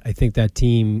something that I think that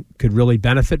team could really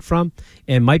benefit from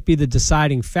and might be the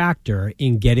deciding factor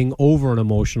in getting over an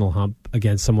emotional hump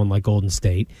against someone like Golden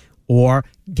State or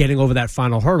getting over that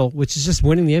final hurdle, which is just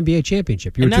winning the NBA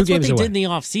championship. You're and that's 2 games what they away. did in the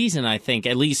offseason, I think,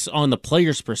 at least on the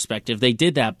players' perspective. They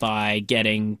did that by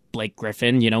getting Blake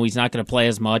Griffin. You know, he's not going to play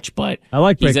as much, but I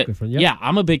like Blake Griffin. Yep. Yeah,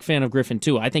 I'm a big fan of Griffin,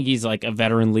 too. I think he's like a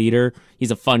veteran leader.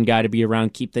 He's a fun guy to be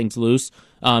around, keep things loose.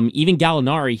 Even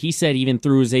Gallinari, he said even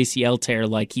through his ACL tear,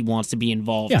 like he wants to be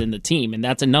involved in the team, and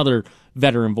that's another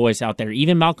veteran voice out there.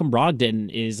 Even Malcolm Brogdon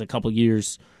is a couple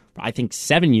years, I think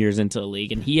 7 years into the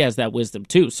league, and he has that wisdom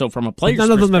too. So from a player's perspective,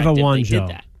 none of them perspective, have won, they Joe. did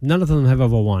that. None of them have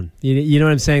ever won. You know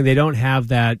what I'm saying? They don't have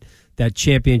that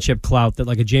championship clout that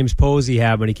like a James Posey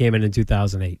had when he came in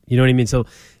 2008. You know what I mean? So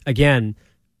again,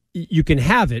 you can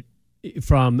have it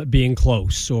from being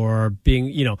close or being,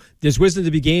 you know, there's wisdom to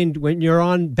be gained when you're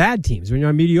on bad teams, when you're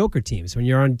on mediocre teams, when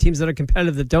you're on teams that are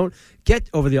competitive that don't get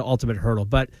over the ultimate hurdle.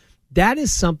 But that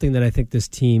is something that I think this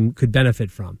team could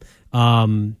benefit from.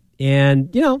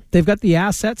 And, you know, they've got the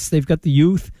assets, they've got the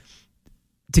youth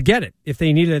to get it if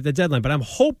they need it at the deadline. But I'm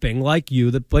hoping, like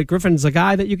you, that Blake Griffin's a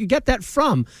guy that you could get that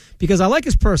from because I like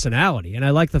his personality and I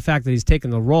like the fact that he's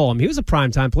taken the role. I mean, he was a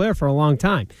primetime player for a long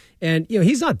time. And, you know,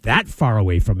 he's not that far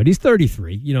away from it. He's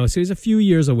 33, you know, so he's a few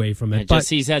years away from it. But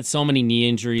he's had so many knee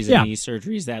injuries and knee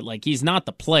surgeries that, like, he's not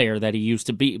the player that he used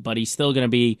to be, but he's still going to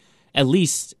be at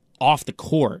least off the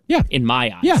court, in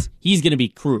my eyes. Yeah. He's going to be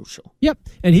crucial. Yep.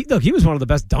 And he was one of the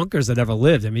best dunkers that ever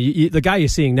lived. I mean, the guy you're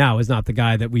seeing now is not the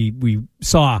guy that we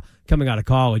saw coming out of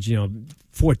college, you know,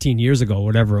 14 years ago,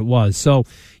 whatever it was. So,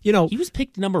 you know. He was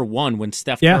picked number 1 when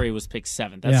Steph Curry was picked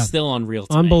 7th. That's still unreal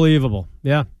to me. Unbelievable.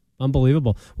 Yeah.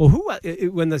 Unbelievable. Well,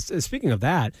 speaking of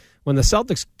that, when the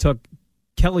Celtics took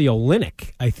Kelly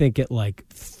Olynyk, I think at like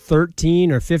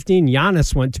 13 or 15,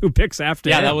 Giannis went 2 picks after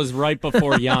him. Yeah, that was right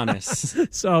before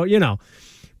Giannis. So, you know.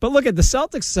 But look at the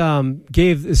Celtics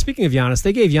speaking of Giannis,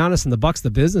 they gave Giannis and the Bucks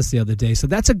the business the other day. So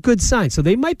that's a good sign. So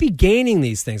they might be gaining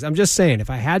these things. I'm just saying, if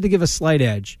I had to give a slight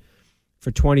edge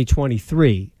for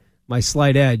 2023, my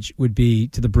slight edge would be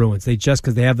to the Bruins.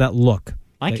 Because they have that look.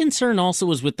 My concern also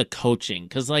was with the coaching.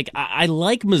 Because, like, I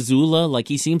like Mazzulla. Like,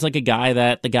 he seems like a guy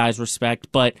that the guys respect.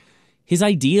 But his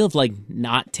idea of, like,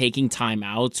 not taking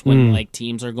timeouts when, like,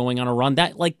 teams are going on a run,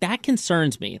 that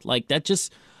concerns me. Like, that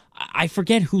just, I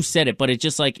forget who said it, but it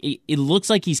just, like, it looks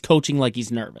like he's coaching like he's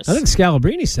nervous. I think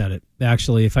Scalabrine said it,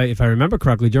 actually, if I remember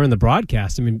correctly, during the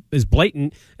broadcast. I mean, as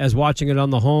blatant as watching it on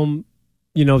the home,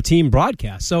 you know, team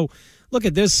broadcast. So, look,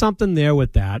 there's something there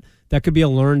with that. That could be a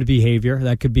learned behavior.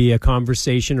 That could be a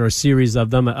conversation or a series of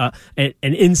them, an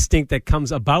instinct that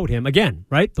comes about him. Again,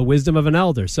 right? The wisdom of an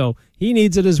elder. So he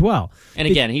needs it as well. And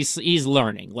again, he's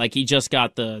learning. Like, he just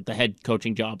got the head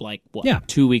coaching job,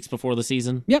 2 weeks before the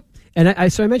season? Yep.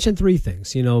 And so I mentioned 3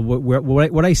 things. You know,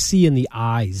 what I see in the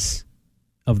eyes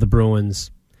of the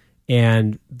Bruins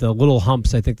and the little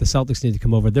humps I think the Celtics need to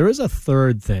come over. There is a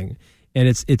third thing, and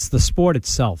it's the sport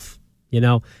itself. You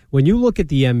know, when you look at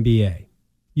the NBA,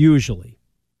 usually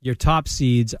your top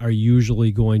seeds are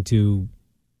usually going to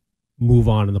move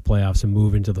on in the playoffs and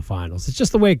move into the finals. It's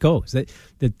just the way it goes.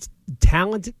 The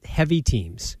talent-heavy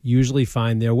teams usually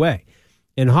find their way.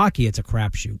 In hockey, it's a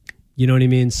crapshoot. You know what I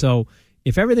mean? So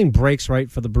if everything breaks right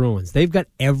for the Bruins, they've got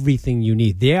everything you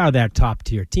need. They are that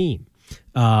top-tier team.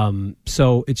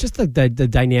 So it's just the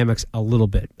dynamics a little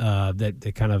bit that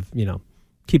they kind of, you know,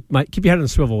 keep your head on a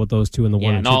swivel with those two in the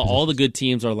 1 and 2 all the good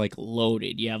teams are, like,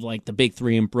 loaded. You have, like, the big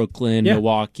 3 in Brooklyn,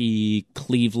 Milwaukee,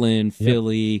 Cleveland,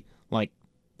 Philly. Like,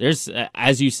 there's,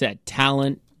 as you said,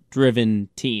 talent-driven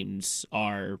teams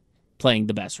are playing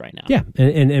the best right now. Yeah,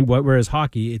 and whereas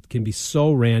hockey, it can be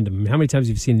so random. How many times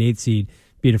have you seen an 8 seed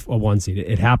beat a 1 seed?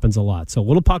 It happens a lot. So a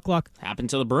little puck luck. Happened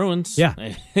to the Bruins. Yeah.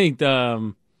 I think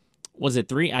was it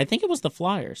 3? I think it was the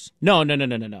Flyers. No.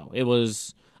 It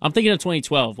was, I'm thinking of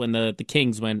 2012 when the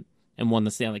Kings went and won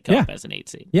the Stanley Cup as an 8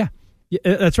 seed. Yeah.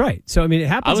 That's right. So, I mean, it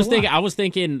happens I was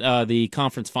thinking the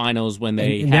conference finals when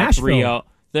they had Nashville.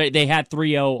 They had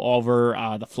 3-0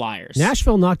 over the Flyers.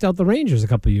 Nashville knocked out the Rangers a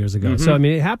couple of years ago. So, I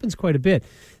mean, it happens quite a bit.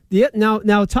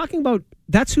 Now talking about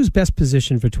that's who's best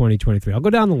positioned for 2023. I'll go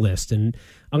down the list, and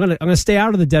I'm gonna stay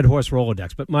out of the dead horse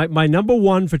Rolodex. But my number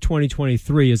one for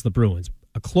 2023 is the Bruins.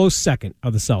 A close second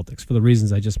are the Celtics for the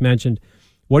reasons I just mentioned.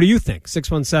 What do you think?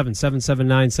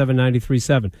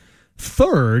 617-779-7937.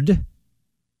 Third,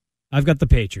 I've got the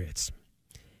Patriots.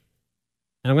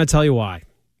 And I'm going to tell you why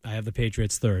I have the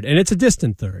Patriots third. And it's a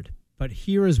distant third. But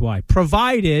here is why.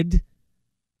 Provided,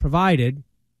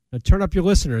 now turn up your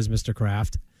listeners, Mr.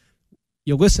 Kraft.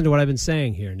 You'll listen to what I've been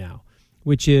saying here now,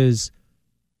 which is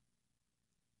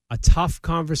a tough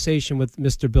conversation with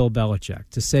Mr. Bill Belichick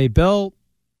to say, Bill,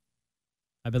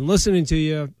 I've been listening to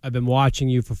you. I've been watching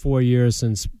you for 4 years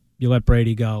since you let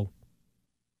Brady go.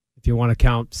 If you want to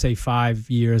count, say 5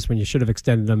 years when you should have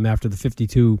extended him after the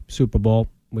 52 Super Bowl,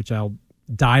 which I'll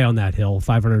die on that hill.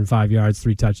 505 yards,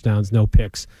 3 touchdowns, no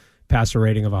picks, passer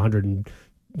rating of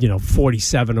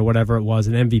 147 or whatever it was,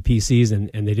 an MVP season,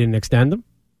 and they didn't extend him.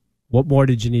 What more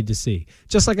did you need to see?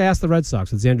 Just like I asked the Red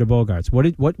Sox with Xander Bogaerts.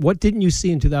 What didn't you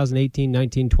see in 2018,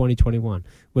 19, 20, 21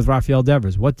 with Rafael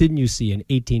Devers? What didn't you see in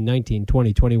 18, 19,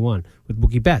 20, 21 with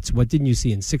Mookie Betts? What didn't you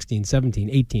see in 16, 17,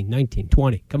 18, 19,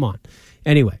 20? Come on.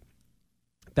 Anyway,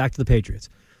 back to the Patriots.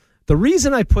 The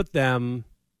reason I put them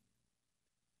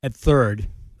at third,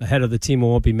 ahead of the team who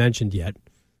won't be mentioned yet,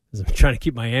 is I'm trying to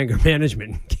keep my anger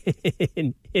management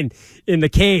in the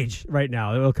cage right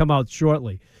now. It will come out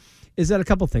shortly. Is that a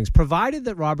couple things. Provided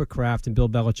that Robert Kraft and Bill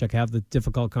Belichick have the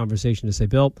difficult conversation to say,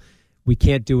 Bill, we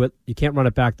can't do it. You can't run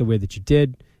it back the way that you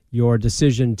did. Your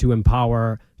decision to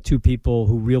empower two people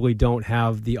who really don't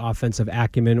have the offensive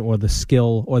acumen or the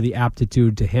skill or the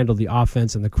aptitude to handle the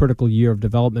offense in the critical year of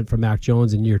development for Mac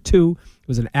Jones in year 2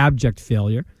 was an abject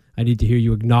failure. I need to hear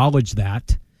you acknowledge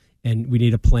that, and we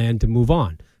need a plan to move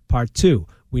on. Part 2,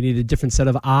 we need a different set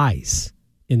of eyes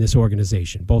in this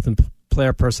organization, both in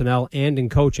player personnel and in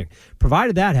coaching.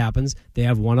 Provided that happens, they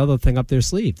have one other thing up their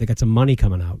sleeve. They got some money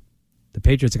coming out. The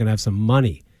Patriots are going to have some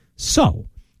money. So,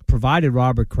 provided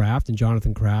Robert Kraft and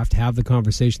Jonathan Kraft have the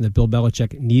conversation that Bill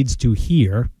Belichick needs to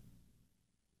hear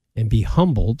and be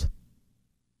humbled,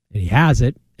 and he has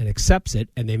it and accepts it,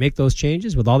 and they make those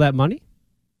changes with all that money,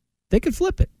 they could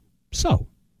flip it. So,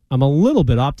 I'm a little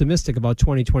bit optimistic about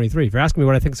 2023. If you're asking me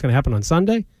what I think is going to happen on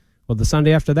Sunday, well, the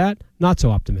Sunday after that, not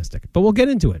so optimistic. But we'll get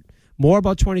into it. More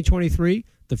about 2023,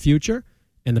 the future,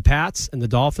 and the Pats and the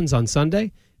Dolphins on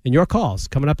Sunday, and your calls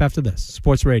coming up after this.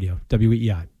 Sports Radio,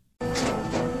 WEEI.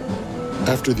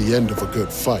 After the end of a good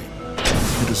fight,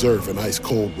 you deserve an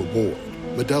ice-cold reward.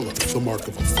 Modelo is the mark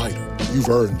of a fighter. You've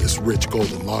earned this rich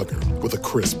golden lager with a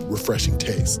crisp, refreshing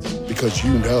taste. Because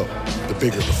you know, the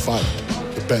bigger the fight,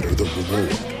 the better the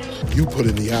reward. You put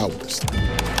in the hours,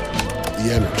 the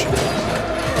energy,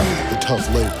 the tough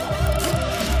labor.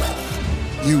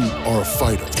 You are a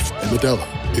fighter, and Modelo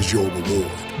is your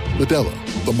reward. Modelo,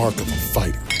 the mark of a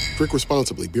fighter. Drink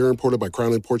responsibly. Beer imported by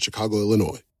Crown Imports, Chicago,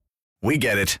 Illinois. We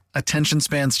get it. Attention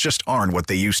spans just aren't what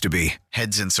they used to be.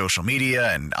 Heads in social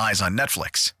media and eyes on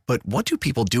Netflix. But what do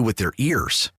people do with their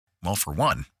ears? Well, for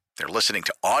one, they're listening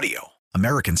to audio.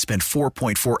 Americans spend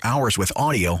 4.4 hours with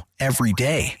audio every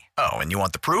day. Oh, and you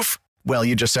want the proof? Well,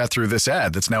 you just sat through this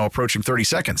ad that's now approaching 30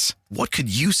 seconds. What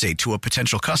could you say to a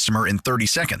potential customer in 30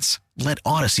 seconds? Let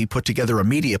Odyssey put together a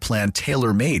media plan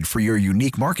tailor-made for your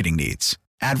unique marketing needs.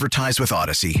 Advertise with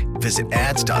Odyssey. Visit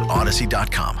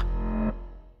ads.odyssey.com.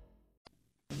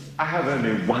 I have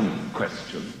only one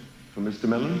question for Mr.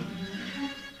 Mellon.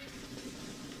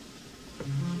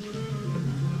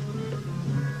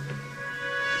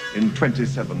 In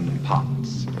 27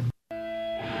 parts.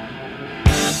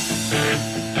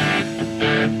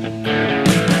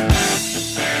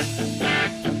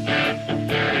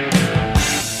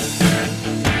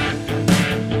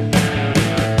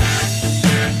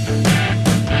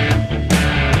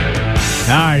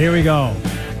 All right, here we go.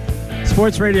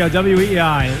 Sports Radio,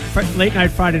 WEEI, late night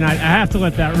Friday night. I have to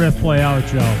let that riff play out,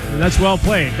 Joe. And that's well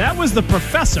played. That was The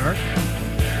Professor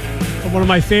from one of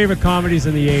my favorite comedies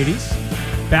in the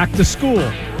 80s, Back to School.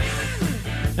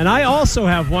 And I also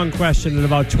have one question in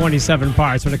about 27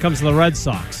 parts when it comes to the Red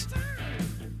Sox.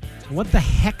 What the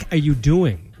heck are you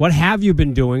doing? What have you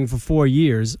been doing for 4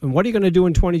 years? And what are you going to do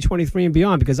in 2023 and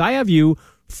beyond? Because I have you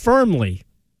firmly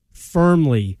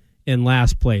in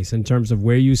last place in terms of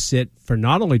where you sit for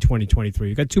not only 2023.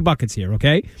 You've got 2 buckets here,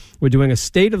 okay? We're doing a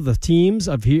state of the teams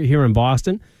of here in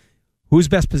Boston. Who's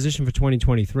best positioned for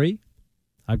 2023?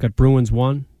 I've got Bruins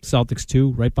 1, Celtics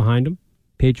 2, right behind them.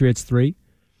 Patriots 3.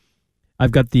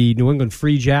 I've got the New England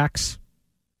Free Jacks,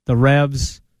 the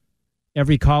Revs,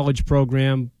 every college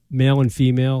program, male and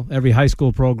female. Every high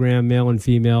school program, male and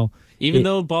female. Even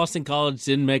though Boston College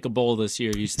didn't make a bowl this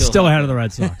year, you still ahead of the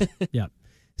Red Sox. Yeah.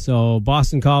 So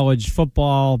Boston College,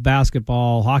 football,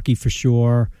 basketball, hockey for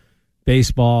sure,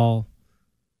 baseball,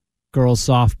 girls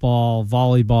softball,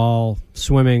 volleyball,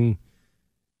 swimming,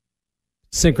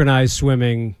 synchronized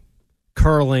swimming,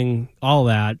 curling, all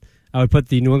that. I would put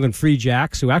the New England Free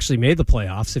Jacks, who actually made the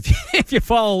playoffs. If you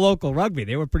follow local rugby,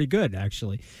 they were pretty good,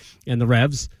 actually. And the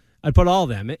Revs, I'd put all of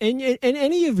them. And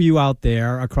any of you out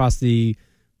there across the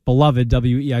beloved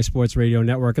WEI Sports Radio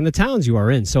Network and the towns you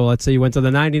are in. So let's say you went to the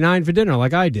 99 for dinner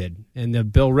like I did, and the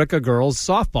Bill Ricca girls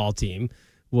softball team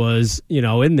was,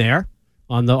 in there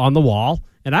on the wall.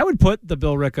 And I would put the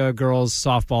Bill Ricca girls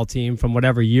softball team from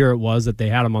whatever year it was that they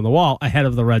had them on the wall ahead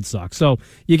of the Red Sox. So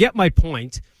you get my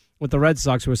point with the Red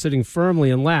Sox, who are sitting firmly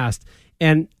in last.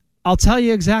 And I'll tell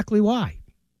you exactly why.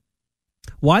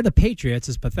 Why the Patriots,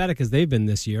 as pathetic as they've been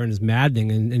this year and as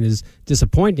maddening and as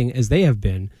disappointing as they have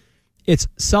been, it's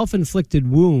self-inflicted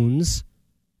wounds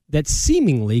that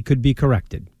seemingly could be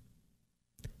corrected.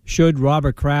 Should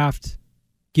Robert Kraft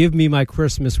give me my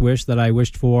Christmas wish that I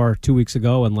wished for 2 weeks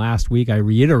ago, and last week I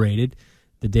reiterated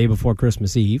the day before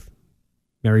Christmas Eve?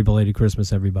 Merry belated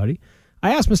Christmas, everybody.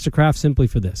 I asked Mr. Kraft simply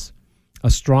for this: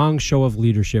 a strong show of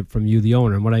leadership from you, the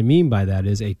owner. And what I mean by that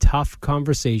is a tough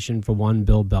conversation for one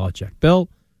Bill Belichick. Bill,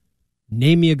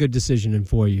 name me a good decision in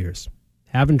 4 years.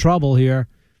 Having trouble here.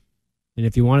 And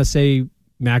if you want to say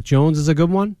Mac Jones is a good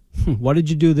one, what did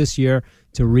you do this year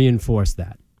to reinforce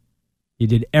that? You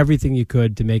did everything you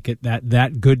could to make it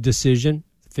that good decision,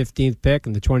 15th pick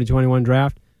in the 2021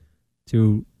 draft,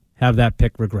 to have that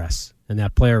pick regress and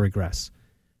that player regress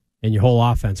and your whole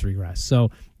offense regress.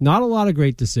 So not a lot of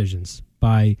great decisions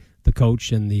by the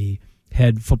coach and the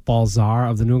head football czar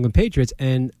of the New England Patriots.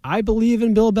 And I believe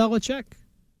in Bill Belichick.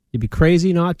 You'd be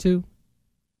crazy not to.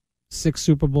 6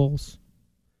 Super Bowls.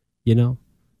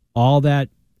 All that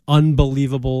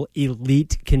unbelievable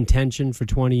elite contention for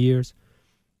 20 years.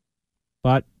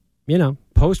 But,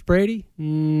 post Brady,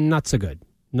 not so good.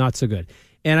 Not so good.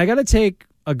 And I got to take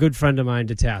a good friend of mine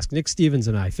to task. Nick Stevens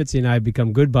and I, Fitzy and I, have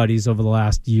become good buddies over the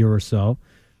last year or so.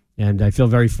 And I feel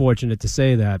very fortunate to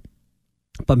say that.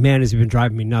 But, man, has he been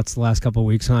driving me nuts the last couple of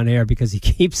weeks on air, because he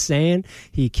keeps saying,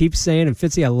 and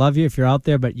Fitzy, I love you if you're out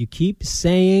there, but you keep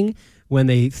saying when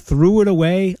they threw it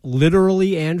away,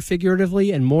 literally and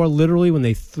figuratively, and more literally when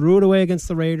they threw it away against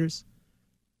the Raiders.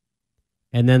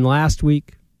 And then last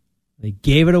week, they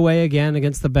gave it away again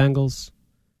against the Bengals.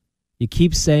 You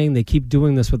keep saying they keep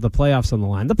doing this with the playoffs on the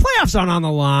line. The playoffs aren't on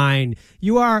the line.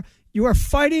 You are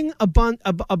fighting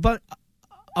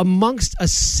amongst a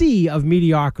sea of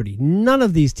mediocrity. None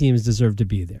of these teams deserve to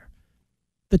be there.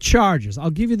 The Chargers,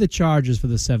 I'll give you the Chargers for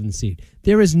the 7th seed.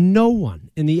 There is no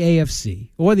one in the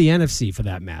AFC, or the NFC for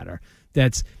that matter,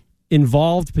 that's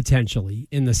involved potentially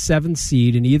in the 7th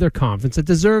seed in either conference that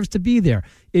deserves to be there.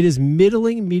 It is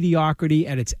middling mediocrity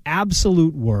at its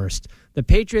absolute worst. The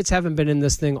Patriots haven't been in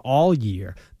this thing all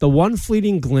year. The one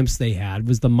fleeting glimpse they had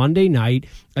was the Monday night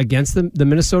against the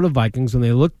Minnesota Vikings when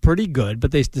they looked pretty good,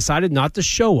 but they decided not to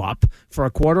show up for a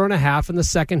quarter and a half in the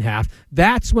second half.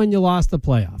 That's when you lost the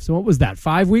playoffs. And what was that,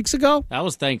 5 weeks ago? That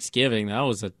was Thanksgiving. That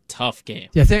was a tough game.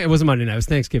 Yeah, it wasn't Monday night. It was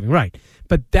Thanksgiving, right.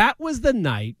 But that was the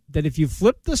night that if you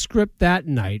flipped the script that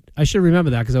night, I should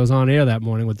remember that because I was on air that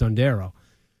morning with Dondero.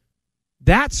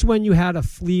 That's when you had a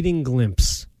fleeting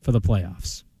glimpse for the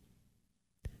playoffs.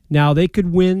 Now, they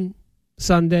could win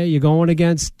Sunday. You're going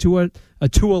against a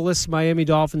Tua-less Miami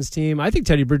Dolphins team. I think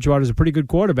Teddy Bridgewater is a pretty good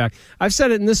quarterback. I've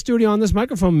said it in this studio on this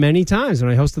microphone many times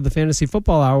when I hosted the Fantasy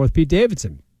Football Hour with Pete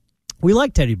Davidson. We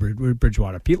like Teddy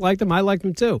Bridgewater. Pete liked him. I liked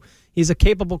him too. He's a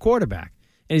capable quarterback.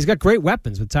 And he's got great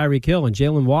weapons with Tyreek Hill and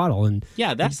Jalen Waddle. And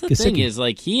yeah, that's the thing is,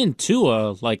 he and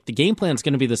Tua, the game plan's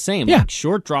going to be the same. Yeah.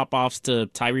 Short drop-offs to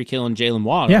Tyreek Hill and Jalen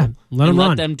Waddle. Yeah,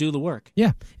 let them do the work.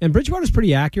 Yeah, and Bridgewater's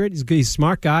pretty accurate. He's a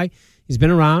smart guy. He's been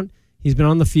around. He's been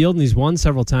on the field, and he's won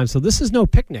several times. So this is no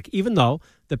picnic, even though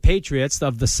the Patriots,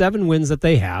 of the 7 wins that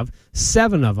they have,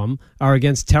 7 of them are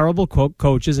against terrible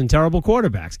coaches and terrible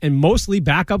quarterbacks, and mostly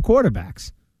backup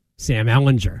quarterbacks. Sam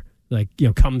Ehlinger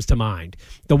comes to mind.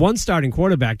 The one starting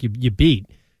quarterback you beat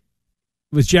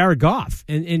was Jared Goff,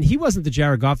 and he wasn't the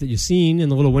Jared Goff that you've seen in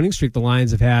the little winning streak the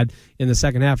Lions have had in the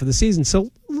second half of the season.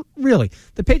 So really,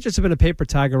 the Patriots have been a paper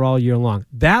tiger all year long.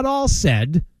 That all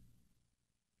said,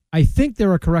 I think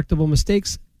there are correctable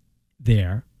mistakes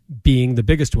there, being the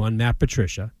biggest one, Matt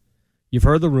Patricia. You've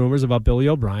heard the rumors about Billy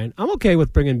O'Brien. I'm okay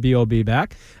with bringing B.O.B.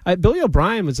 back. Billy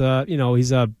O'Brien was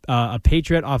he's a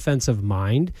Patriot offensive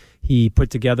mind. He put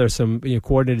together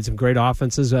coordinated some great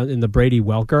offenses in the Brady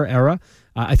Welker era.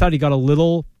 I thought he got a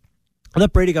little I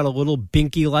thought Brady got a little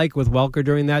binky-like with Welker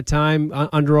during that time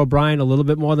under O'Brien, a little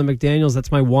bit more than McDaniels.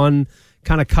 That's my one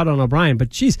kind of cut on O'Brien. But,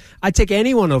 geez, I'd take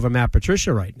anyone over Matt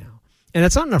Patricia right now. And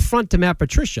it's not an affront to Matt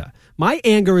Patricia. My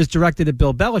anger is directed at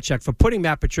Bill Belichick for putting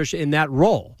Matt Patricia in that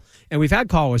role. And we've had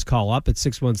callers call up at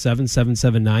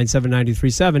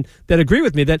 617-779-7937 that agree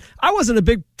with me that I wasn't a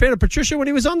big fan of Patricia when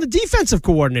he was on the defensive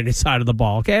coordinating side of the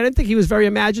ball. Okay, I didn't think he was very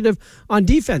imaginative on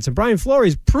defense. And Brian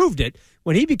Flores proved it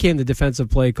when he became the defensive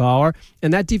play caller,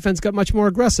 and that defense got much more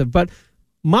aggressive. But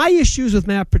my issues with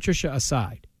Matt Patricia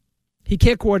aside, he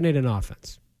can't coordinate an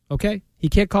offense. Okay? He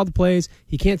can't call the plays.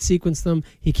 He can't sequence them.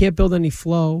 He can't build any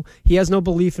flow. He has no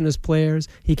belief in his players.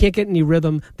 He can't get any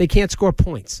rhythm. They can't score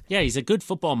points. Yeah, he's a good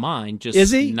football mind, just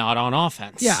Is he? not on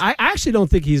offense. Yeah, I actually don't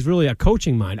think he's really a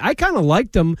coaching mind. I kind of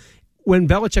liked him when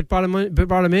Belichick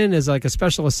brought him in as like a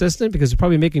special assistant because he's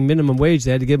probably making minimum wage.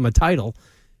 They had to give him a title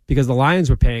because the Lions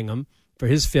were paying him for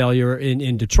his failure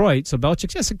in Detroit. So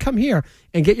Belichick said, come here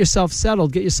and get yourself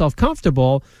settled, get yourself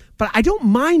comfortable. But I don't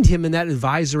mind him in that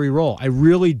advisory role. I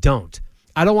really don't.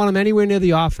 I don't want him anywhere near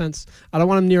the offense. I don't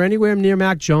want him anywhere near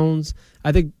Mac Jones.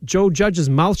 I think Joe Judge's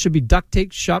mouth should be duct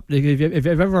taped shut. If you've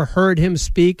ever heard him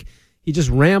speak, he just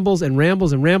rambles and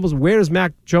rambles and rambles. Where does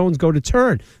Mac Jones go to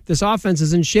turn? This offense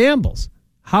is in shambles.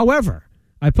 However,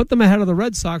 I put them ahead of the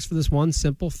Red Sox for this one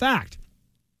simple fact,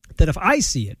 that if I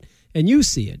see it and you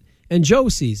see it and Joe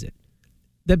sees it,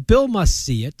 that Bill must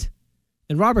see it,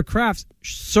 and Robert Kraft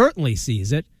certainly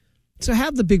sees it. So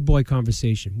have the big boy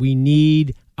conversation. We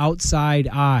need outside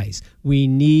eyes. We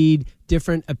need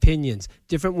different opinions,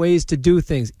 different ways to do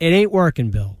things. It ain't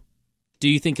working, Bill. Do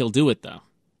you think he'll do it, though?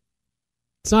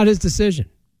 It's not his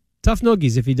decision. Tough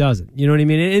noogies if he doesn't. You know what I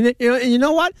mean? And you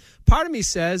know what? Part of me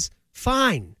says,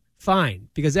 fine,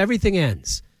 because everything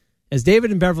ends. As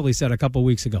David and Beverly said a couple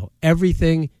weeks ago,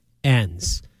 everything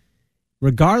ends.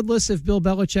 Regardless if Bill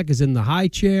Belichick is in the high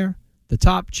chair, the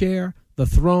top chair, the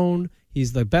throne,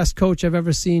 he's the best coach I've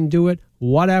ever seen do it,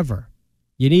 whatever.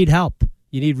 You need help.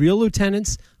 You need real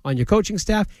lieutenants on your coaching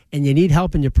staff, and you need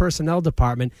help in your personnel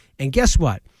department. And guess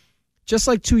what? Just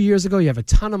like 2 years ago, you have a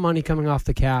ton of money coming off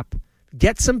the cap.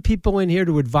 Get some people in here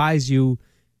to advise you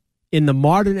in the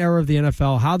modern era of the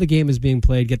NFL, how the game is being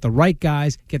played. Get the right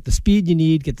guys, get the speed you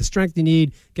need, get the strength you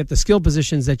need, get the skill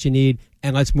positions that you need,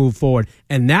 and let's move forward.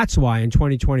 And that's why in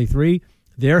 2023,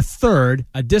 they're third,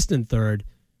 a distant third.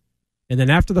 And then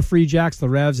after the Free Jacks, the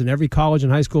Revs, and every college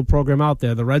and high school program out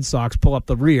there, the Red Sox pull up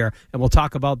the rear, and we'll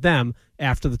talk about them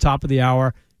after the top of the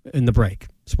hour in the break.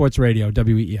 Sports Radio,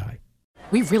 WEEI.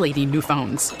 We really need new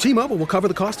phones. T-Mobile will cover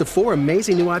the cost of 4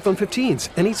 amazing new iPhone 15s,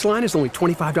 and each line is only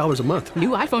 $25 a month. New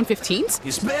iPhone 15s?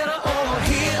 It's better over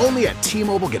here. Only at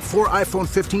T-Mobile, get 4 iPhone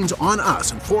 15s on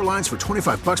us and 4 lines for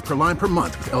 $25 per line per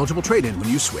month with eligible trade-in when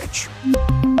you switch.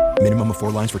 Minimum of 4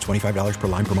 lines for $25 per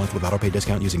line per month with autopay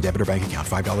discount using debit or bank account.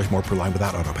 $5 more per line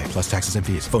without autopay, plus taxes and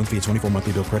fees. Phone fee at 24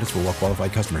 monthly bill credits for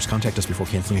well-qualified customers. Contact us before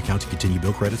canceling account to continue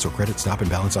bill credits or credit stop and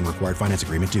balance on required finance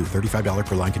agreement due. $35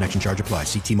 per line connection charge applies.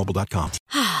 See T-Mobile.com.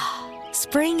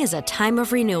 Spring is a time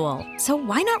of renewal, so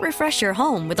why not refresh your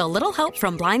home with a little help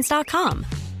from Blinds.com?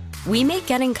 We make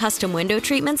getting custom window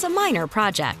treatments a minor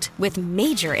project with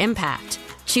major impact.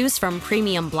 Choose from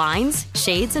premium blinds,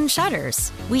 shades, and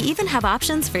shutters. We even have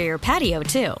options for your patio,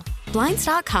 too.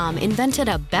 Blinds.com invented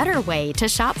a better way to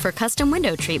shop for custom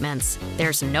window treatments.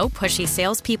 There's no pushy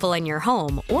salespeople in your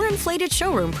home or inflated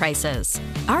showroom prices.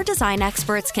 Our design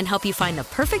experts can help you find the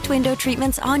perfect window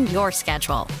treatments on your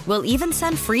schedule. We'll even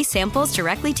send free samples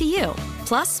directly to you.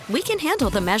 Plus, we can handle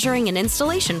the measuring and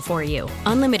installation for you.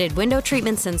 Unlimited window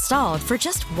treatments installed for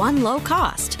just one low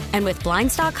cost. And with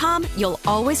Blinds.com, you'll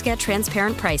always get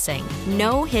transparent pricing.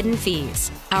 No hidden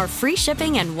fees. Our free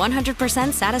shipping and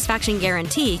 100% satisfaction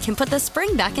guarantee can put the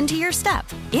spring back into your step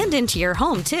and into your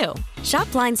home, too.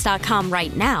 Shop Blinds.com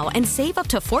right now and save up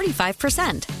to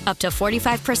 45%. Up to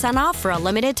 45% off for a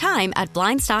limited time at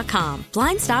Blinds.com.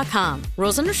 Blinds.com.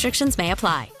 Rules and restrictions may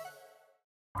apply.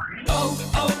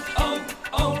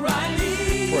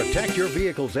 Protect your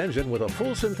vehicle's engine with a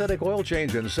full synthetic oil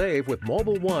change and save with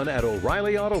Mobil 1 at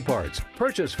O'Reilly Auto Parts.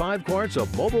 Purchase 5 quarts of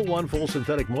Mobil 1 full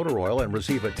synthetic motor oil and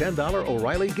receive a $10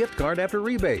 O'Reilly gift card after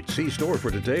rebate. See store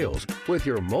for details. With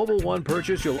your Mobil 1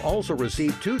 purchase, you'll also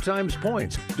receive 2 times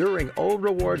points during O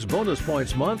Rewards Bonus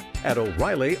Points Month at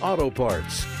O'Reilly Auto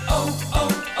Parts.